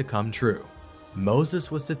about to come true. Moses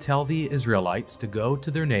was to tell the Israelites to go to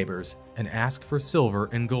their neighbors and ask for silver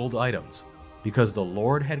and gold items, because the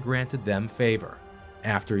Lord had granted them favor.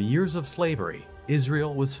 After years of slavery,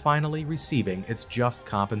 Israel was finally receiving its just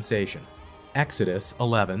compensation. Exodus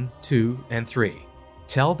 11:2-3.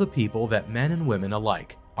 Tell the people that men and women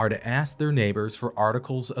alike are to ask their neighbors for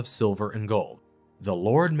articles of silver and gold. The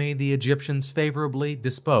Lord made the Egyptians favorably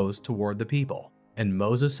disposed toward the people, and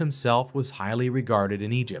Moses himself was highly regarded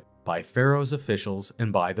in Egypt by Pharaoh's officials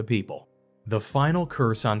and by the people. The final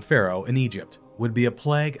curse on Pharaoh in Egypt would be a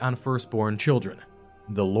plague on firstborn children.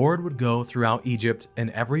 The Lord would go throughout Egypt, and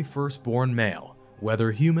every firstborn male,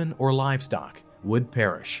 whether human or livestock, would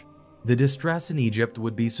perish. The distress in Egypt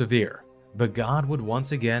would be severe, but God would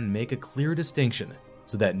once again make a clear distinction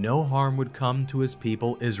so that no harm would come to his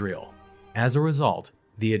people Israel. As a result,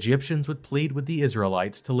 the Egyptians would plead with the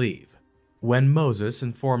Israelites to leave. When Moses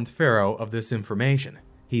informed Pharaoh of this information,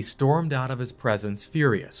 he stormed out of his presence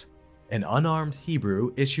furious. An unarmed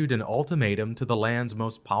Hebrew issued an ultimatum to the land's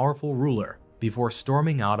most powerful ruler before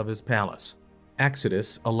storming out of his palace.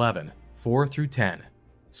 Exodus 11:4-10.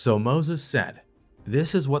 So Moses said,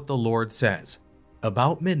 "This is what the Lord says.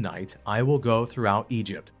 About midnight I will go throughout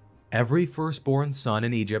Egypt. Every firstborn son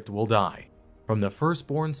in Egypt will die, from the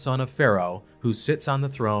firstborn son of Pharaoh who sits on the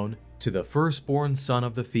throne to the firstborn son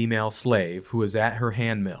of the female slave who is at her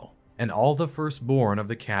handmill, and all the firstborn of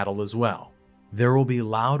the cattle as well. There will be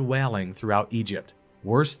loud wailing throughout Egypt,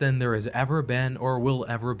 worse than there has ever been or will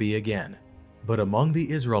ever be again. But among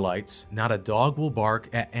the Israelites, not a dog will bark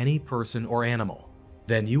at any person or animal.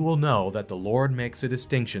 Then you will know that the Lord makes a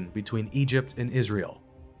distinction between Egypt and Israel.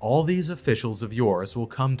 All these officials of yours will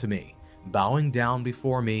come to me, bowing down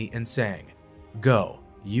before me and saying, 'Go,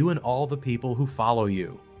 you and all the people who follow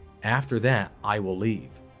you.' After that, I will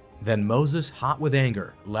leave." Then Moses, hot with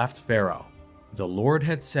anger, left Pharaoh. The Lord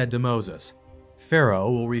had said to Moses,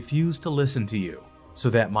 "Pharaoh will refuse to listen to you, so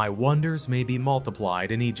that my wonders may be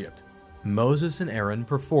multiplied in Egypt." Moses and Aaron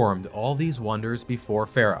performed all these wonders before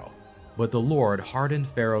Pharaoh, but the Lord hardened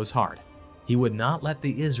Pharaoh's heart. He would not let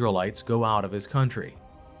the Israelites go out of his country.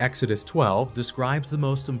 Exodus 12 describes the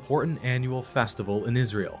most important annual festival in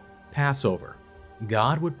Israel, Passover.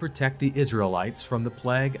 God would protect the Israelites from the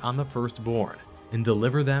plague on the firstborn and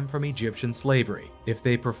deliver them from Egyptian slavery if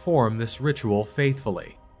they perform this ritual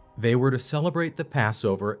faithfully. They were to celebrate the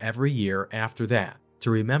Passover every year after that,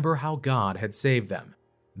 to remember how God had saved them.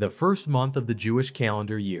 The first month of the Jewish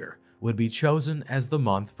calendar year would be chosen as the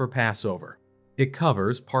month for Passover. It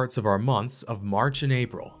covers parts of our months of March and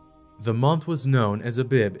April. The month was known as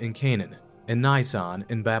Abib in Canaan and Nisan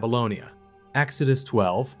in Babylonia. Exodus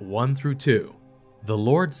 12:1-2. The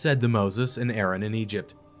Lord said to Moses and Aaron in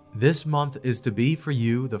Egypt, "This month is to be for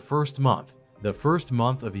you the first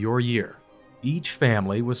month of your year. Each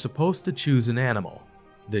family was supposed to choose an animal.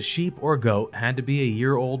 The sheep or goat had to be a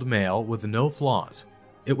year-old male with no flaws.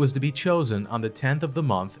 It was to be chosen on the 10th of the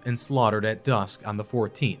month and slaughtered at dusk on the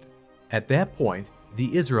 14th. At that point,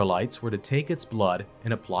 the Israelites were to take its blood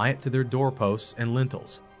and apply it to their doorposts and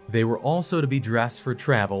lintels. They were also to be dressed for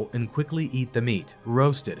travel and quickly eat the meat,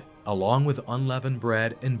 roasted, along with unleavened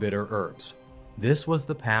bread and bitter herbs. This was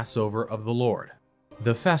the Passover of the Lord.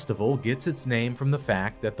 The festival gets its name from the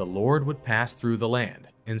fact that the Lord would pass through the land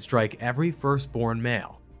and strike every firstborn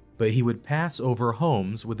male, but he would pass over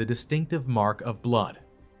homes with a distinctive mark of blood.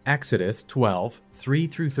 Exodus 12,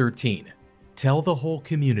 3-13. Tell the whole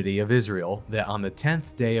community of Israel that on the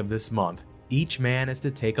 10th day of this month, each man is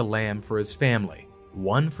to take a lamb for his family,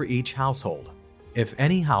 one for each household. If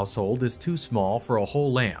any household is too small for a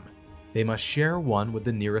whole lamb, they must share one with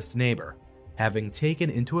the nearest neighbor, having taken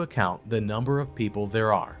into account the number of people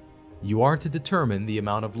there are. You are to determine the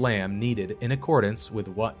amount of lamb needed in accordance with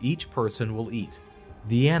what each person will eat.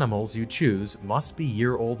 The animals you choose must be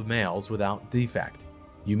year-old males without defect.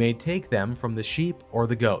 You may take them from the sheep or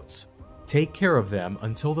the goats. Take care of them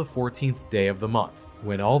until the 14th day of the month,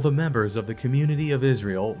 when all the members of the community of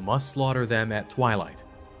Israel must slaughter them at twilight.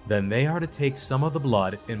 Then they are to take some of the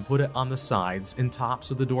blood and put it on the sides and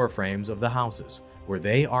tops of the doorframes of the houses, where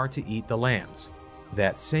they are to eat the lambs.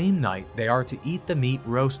 That same night they are to eat the meat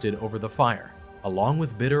roasted over the fire, along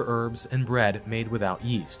with bitter herbs and bread made without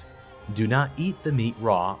yeast. Do not eat the meat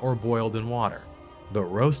raw or boiled in water, but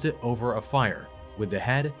roast it over a fire, with the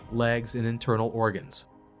head, legs, and internal organs.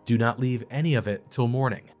 Do not leave any of it till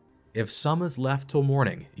morning. If some is left till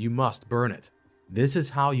morning, you must burn it. This is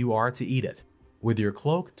how you are to eat it, with your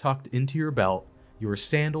cloak tucked into your belt, your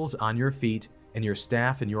sandals on your feet, and your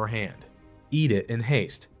staff in your hand. Eat it in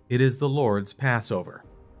haste. It is the Lord's Passover.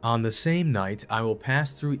 On the same night I will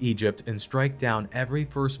pass through Egypt and strike down every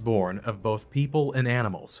firstborn of both people and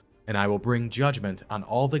animals, and I will bring judgment on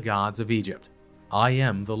all the gods of Egypt. I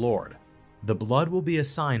am the Lord. The blood will be a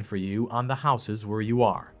sign for you on the houses where you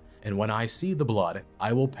are, and when I see the blood,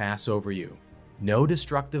 I will pass over you. No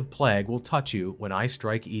destructive plague will touch you when I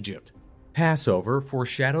strike Egypt. Passover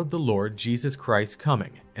foreshadowed the Lord Jesus Christ's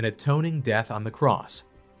coming and atoning death on the cross.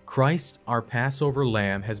 Christ, our Passover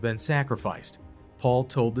lamb, has been sacrificed, Paul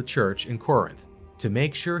told the church in Corinth, to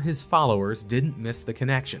make sure his followers didn't miss the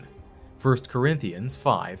connection. 1 Corinthians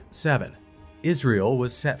 5:7. Israel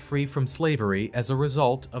was set free from slavery as a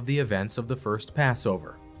result of the events of the first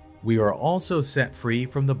Passover. We are also set free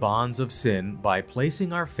from the bonds of sin by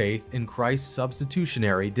placing our faith in Christ's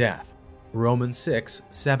substitutionary death. Romans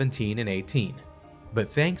 6:17 and 18. But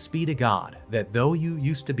thanks be to God that though you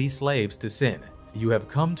used to be slaves to sin, you have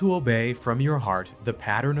come to obey from your heart the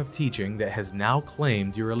pattern of teaching that has now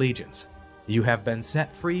claimed your allegiance. You have been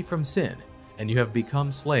set free from sin, and you have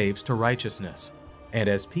become slaves to righteousness. And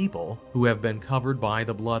as people who have been covered by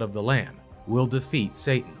the blood of the Lamb will defeat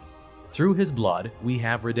Satan. Through his blood we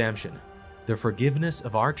have redemption, the forgiveness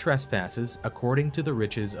of our trespasses according to the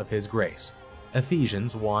riches of his grace.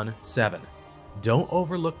 Ephesians 1:7. Don't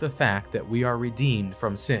overlook the fact that we are redeemed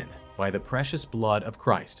from sin by the precious blood of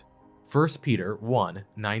Christ. 1 Peter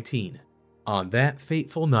 1:19. On that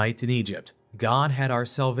fateful night in Egypt, God had our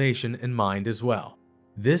salvation in mind as well.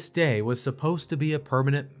 This day was supposed to be a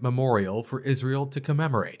permanent memorial for Israel to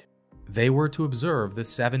commemorate. They were to observe the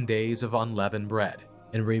 7 days of unleavened bread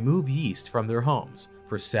and remove yeast from their homes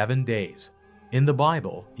for 7 days. In the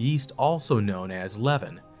Bible, yeast, also known as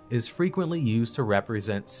leaven, is frequently used to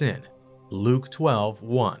represent sin. Luke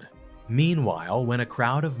 12:1. Meanwhile, when a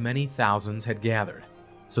crowd of many thousands had gathered,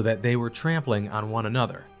 so that they were trampling on one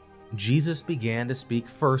another, Jesus began to speak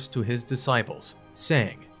first to his disciples,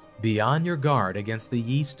 saying, "Be on your guard against the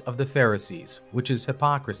yeast of the Pharisees, which is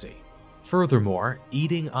hypocrisy." Furthermore,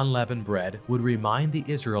 eating unleavened bread would remind the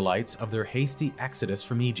Israelites of their hasty exodus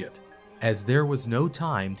from Egypt, as there was no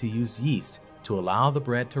time to use yeast to allow the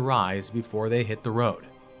bread to rise before they hit the road.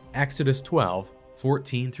 Exodus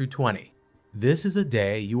 12:14-20. This is a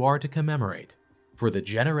day you are to commemorate. For the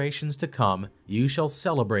generations to come, you shall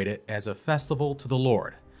celebrate it as a festival to the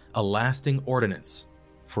Lord, a lasting ordinance.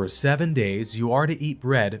 For 7 days you are to eat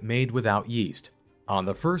bread made without yeast. On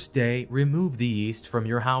the first day, remove the yeast from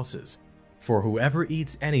your houses. For whoever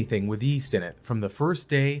eats anything with yeast in it from the first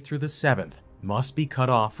day through the 7th must be cut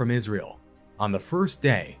off from Israel. On the first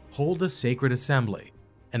day, hold a sacred assembly,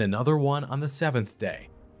 and another one on the 7th day.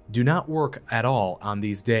 Do not work at all on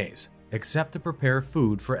these days, except to prepare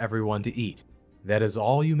food for everyone to eat. That is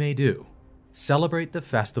all you may do. Celebrate the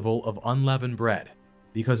festival of unleavened bread.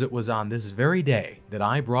 because it was on this very day that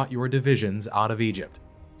I brought your divisions out of Egypt.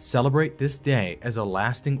 Celebrate this day as a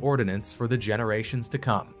lasting ordinance for the generations to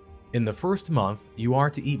come. In the first month, you are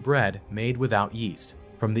to eat bread made without yeast,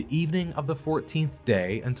 from the evening of the 14th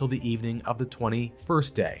day until the evening of the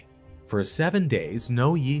 21st day. For 7 days,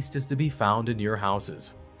 no yeast is to be found in your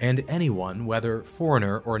houses, and anyone, whether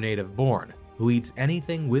foreigner or native born, who eats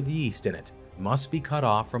anything with yeast in it must be cut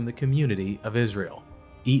off from the community of Israel.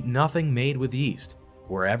 Eat nothing made with yeast.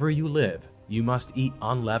 Wherever you live, you must eat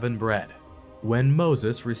unleavened bread. When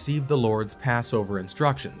Moses received the Lord's Passover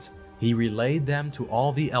instructions, he relayed them to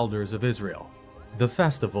all the elders of Israel. The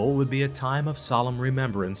festival would be a time of solemn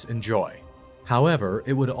remembrance and joy. However,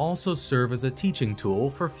 it would also serve as a teaching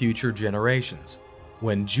tool for future generations.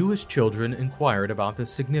 When Jewish children inquired about the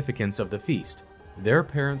significance of the feast, their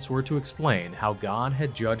parents were to explain how God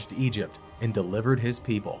had judged Egypt and delivered his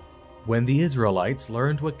people. When the Israelites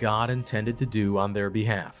learned what God intended to do on their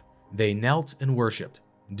behalf, they knelt and worshipped,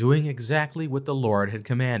 doing exactly what the Lord had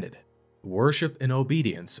commanded. Worship and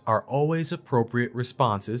obedience are always appropriate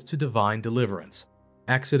responses to divine deliverance.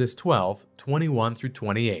 Exodus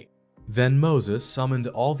 12:21-28. Then Moses summoned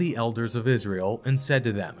all the elders of Israel and said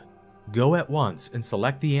to them, "Go at once and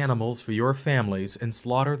select the animals for your families and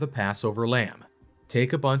slaughter the Passover lamb.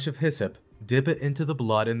 Take a bunch of hyssop, dip it into the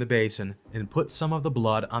blood in the basin, and put some of the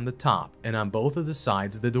blood on the top and on both of the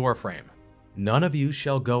sides of the doorframe. None of you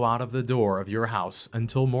shall go out of the door of your house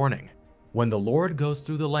until morning. When the Lord goes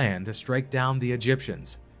through the land to strike down the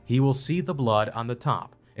Egyptians, he will see the blood on the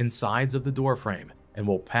top and sides of the doorframe and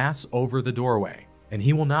will pass over the doorway, and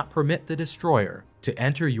he will not permit the destroyer to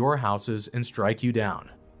enter your houses and strike you down.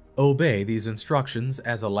 Obey these instructions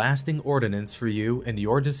as a lasting ordinance for you and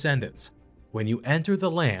your descendants. When you enter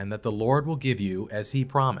the land that the Lord will give you as he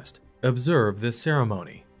promised, observe this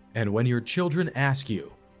ceremony. And when your children ask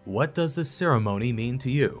you, 'What does this ceremony mean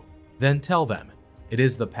to you?' then tell them, 'It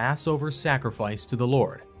is the Passover sacrifice to the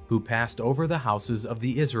Lord, who passed over the houses of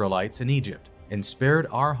the Israelites in Egypt and spared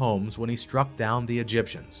our homes when he struck down the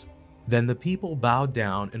Egyptians.'" Then the people bowed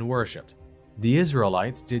down and worshipped. The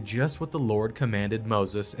Israelites did just what the Lord commanded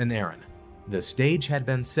Moses and Aaron. The stage had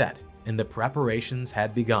been set and the preparations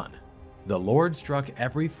had begun. The Lord struck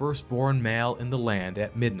every firstborn male in the land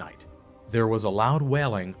at midnight. There was a loud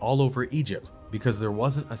wailing all over Egypt because there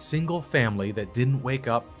wasn't a single family that didn't wake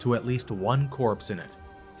up to at least one corpse in it.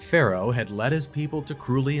 Pharaoh had led his people to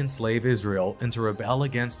cruelly enslave Israel and to rebel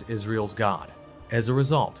against Israel's God. As a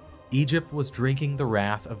result, Egypt was drinking the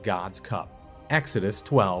wrath of God's cup. Exodus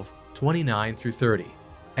 12:29-30.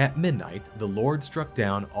 At midnight, the Lord struck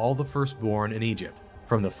down all the firstborn in Egypt,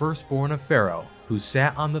 from the firstborn of Pharaoh, who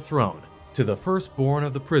sat on the throne, to the firstborn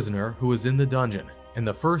of the prisoner who was in the dungeon, and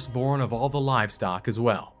the firstborn of all the livestock as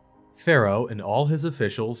well. Pharaoh and all his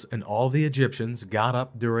officials and all the Egyptians got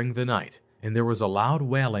up during the night, and there was a loud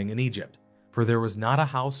wailing in Egypt, for there was not a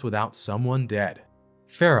house without someone dead.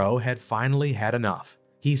 Pharaoh had finally had enough.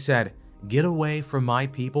 He said, "Get away from my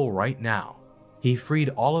people right now." He freed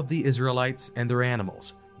all of the Israelites and their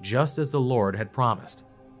animals, just as the Lord had promised.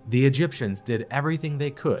 The Egyptians did everything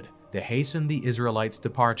they could to hasten the Israelites'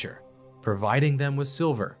 departure, providing them with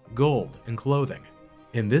silver, gold, and clothing.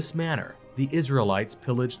 In this manner, the Israelites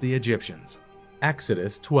pillaged the Egyptians.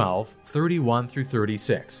 Exodus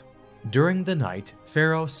 12:31-36. During the night,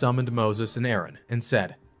 Pharaoh summoned Moses and Aaron and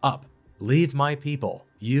said, "Up, leave my people,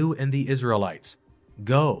 you and the Israelites.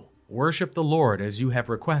 Go, worship the Lord as you have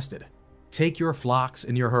requested. Take your flocks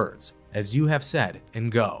and your herds, as you have said,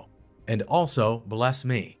 and go. And also bless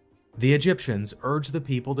me." The Egyptians urged the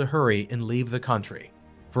people to hurry and leave the country,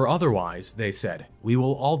 for otherwise, they said, "We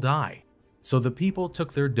will all die." So the people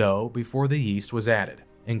took their dough before the yeast was added,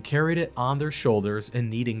 and carried it on their shoulders in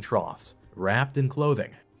kneading troughs, wrapped in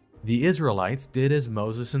clothing. The Israelites did as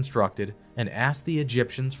Moses instructed and asked the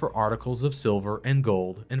Egyptians for articles of silver and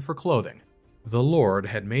gold and for clothing. The Lord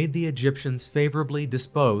had made the Egyptians favorably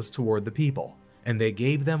disposed toward the people, and they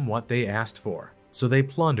gave them what they asked for, so they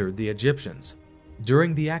plundered the Egyptians.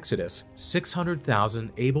 During the Exodus,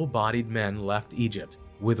 600,000 able-bodied men left Egypt,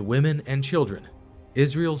 with women and children.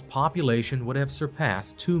 Israel's population would have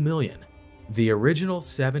surpassed 2 million. The original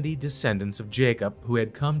 70 descendants of Jacob who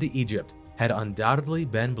had come to Egypt had undoubtedly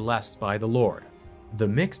been blessed by the Lord. The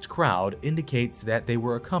mixed crowd indicates that they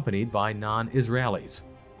were accompanied by non-Israelis.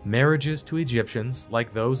 Marriages to Egyptians,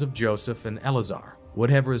 like those of Joseph and Eleazar, would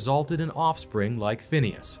have resulted in offspring like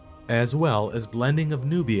Phinehas, as well as blending of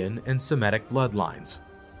Nubian and Semitic bloodlines.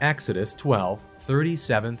 Exodus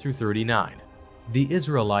 12:37-39. The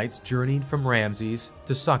Israelites journeyed from Ramses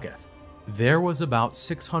to Succoth. There was about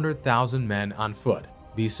 600,000 men on foot,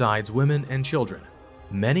 besides women and children.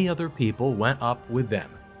 Many other people went up with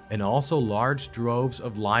them, and also large droves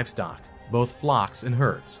of livestock, both flocks and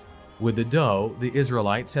herds. With the dough the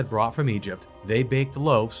Israelites had brought from Egypt, they baked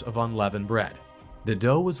loaves of unleavened bread. The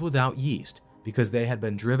dough was without yeast because they had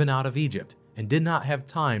been driven out of Egypt and did not have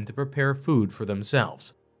time to prepare food for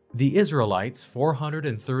themselves. The Israelites'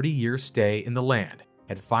 430-year stay in the land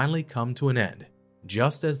had finally come to an end,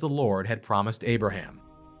 just as the Lord had promised Abraham.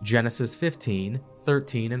 Genesis 15,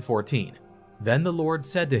 13, and 14. Then the Lord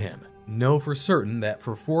said to him, "Know for certain that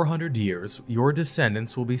for 400 years your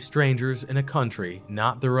descendants will be strangers in a country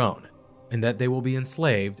not their own, and that they will be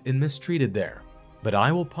enslaved and mistreated there. But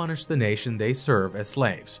I will punish the nation they serve as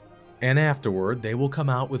slaves, and afterward they will come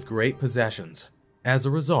out with great possessions." As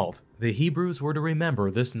a result, the Hebrews were to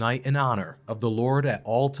remember this night in honor of the Lord at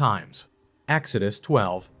all times. Exodus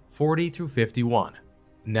 12, 40-51.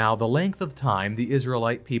 Now the length of time the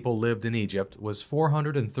Israelite people lived in Egypt was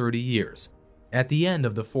 430 years. At the end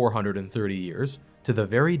of the 430 years, to the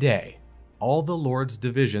very day, all the Lord's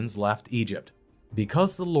divisions left Egypt,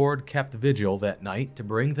 because the Lord kept vigil that night to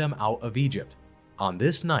bring them out of Egypt. On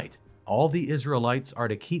this night, all the Israelites are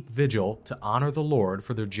to keep vigil to honor the Lord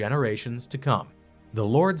for their generations to come. The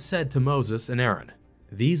Lord said to Moses and Aaron,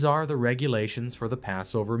 "These are the regulations for the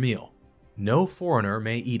Passover meal. No foreigner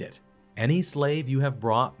may eat it. Any slave you have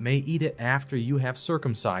brought may eat it after you have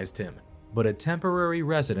circumcised him, but a temporary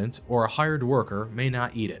resident or a hired worker may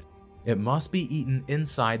not eat it. It must be eaten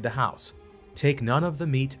inside the house. Take none of the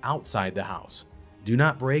meat outside the house. Do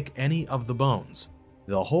not break any of the bones.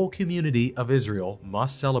 The whole community of Israel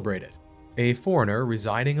must celebrate it. A foreigner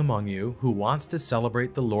residing among you who wants to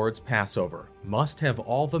celebrate the Lord's Passover must have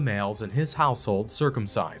all the males in his household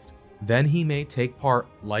circumcised. Then he may take part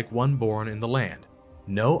like one born in the land.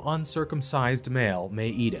 No uncircumcised male may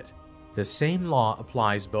eat it. The same law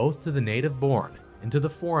applies both to the native born and to the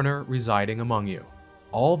foreigner residing among you."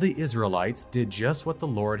 All the Israelites did just what the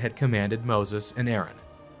Lord had commanded Moses and Aaron,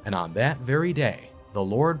 and on that very day, the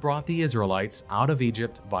Lord brought the Israelites out of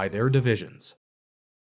Egypt by their divisions.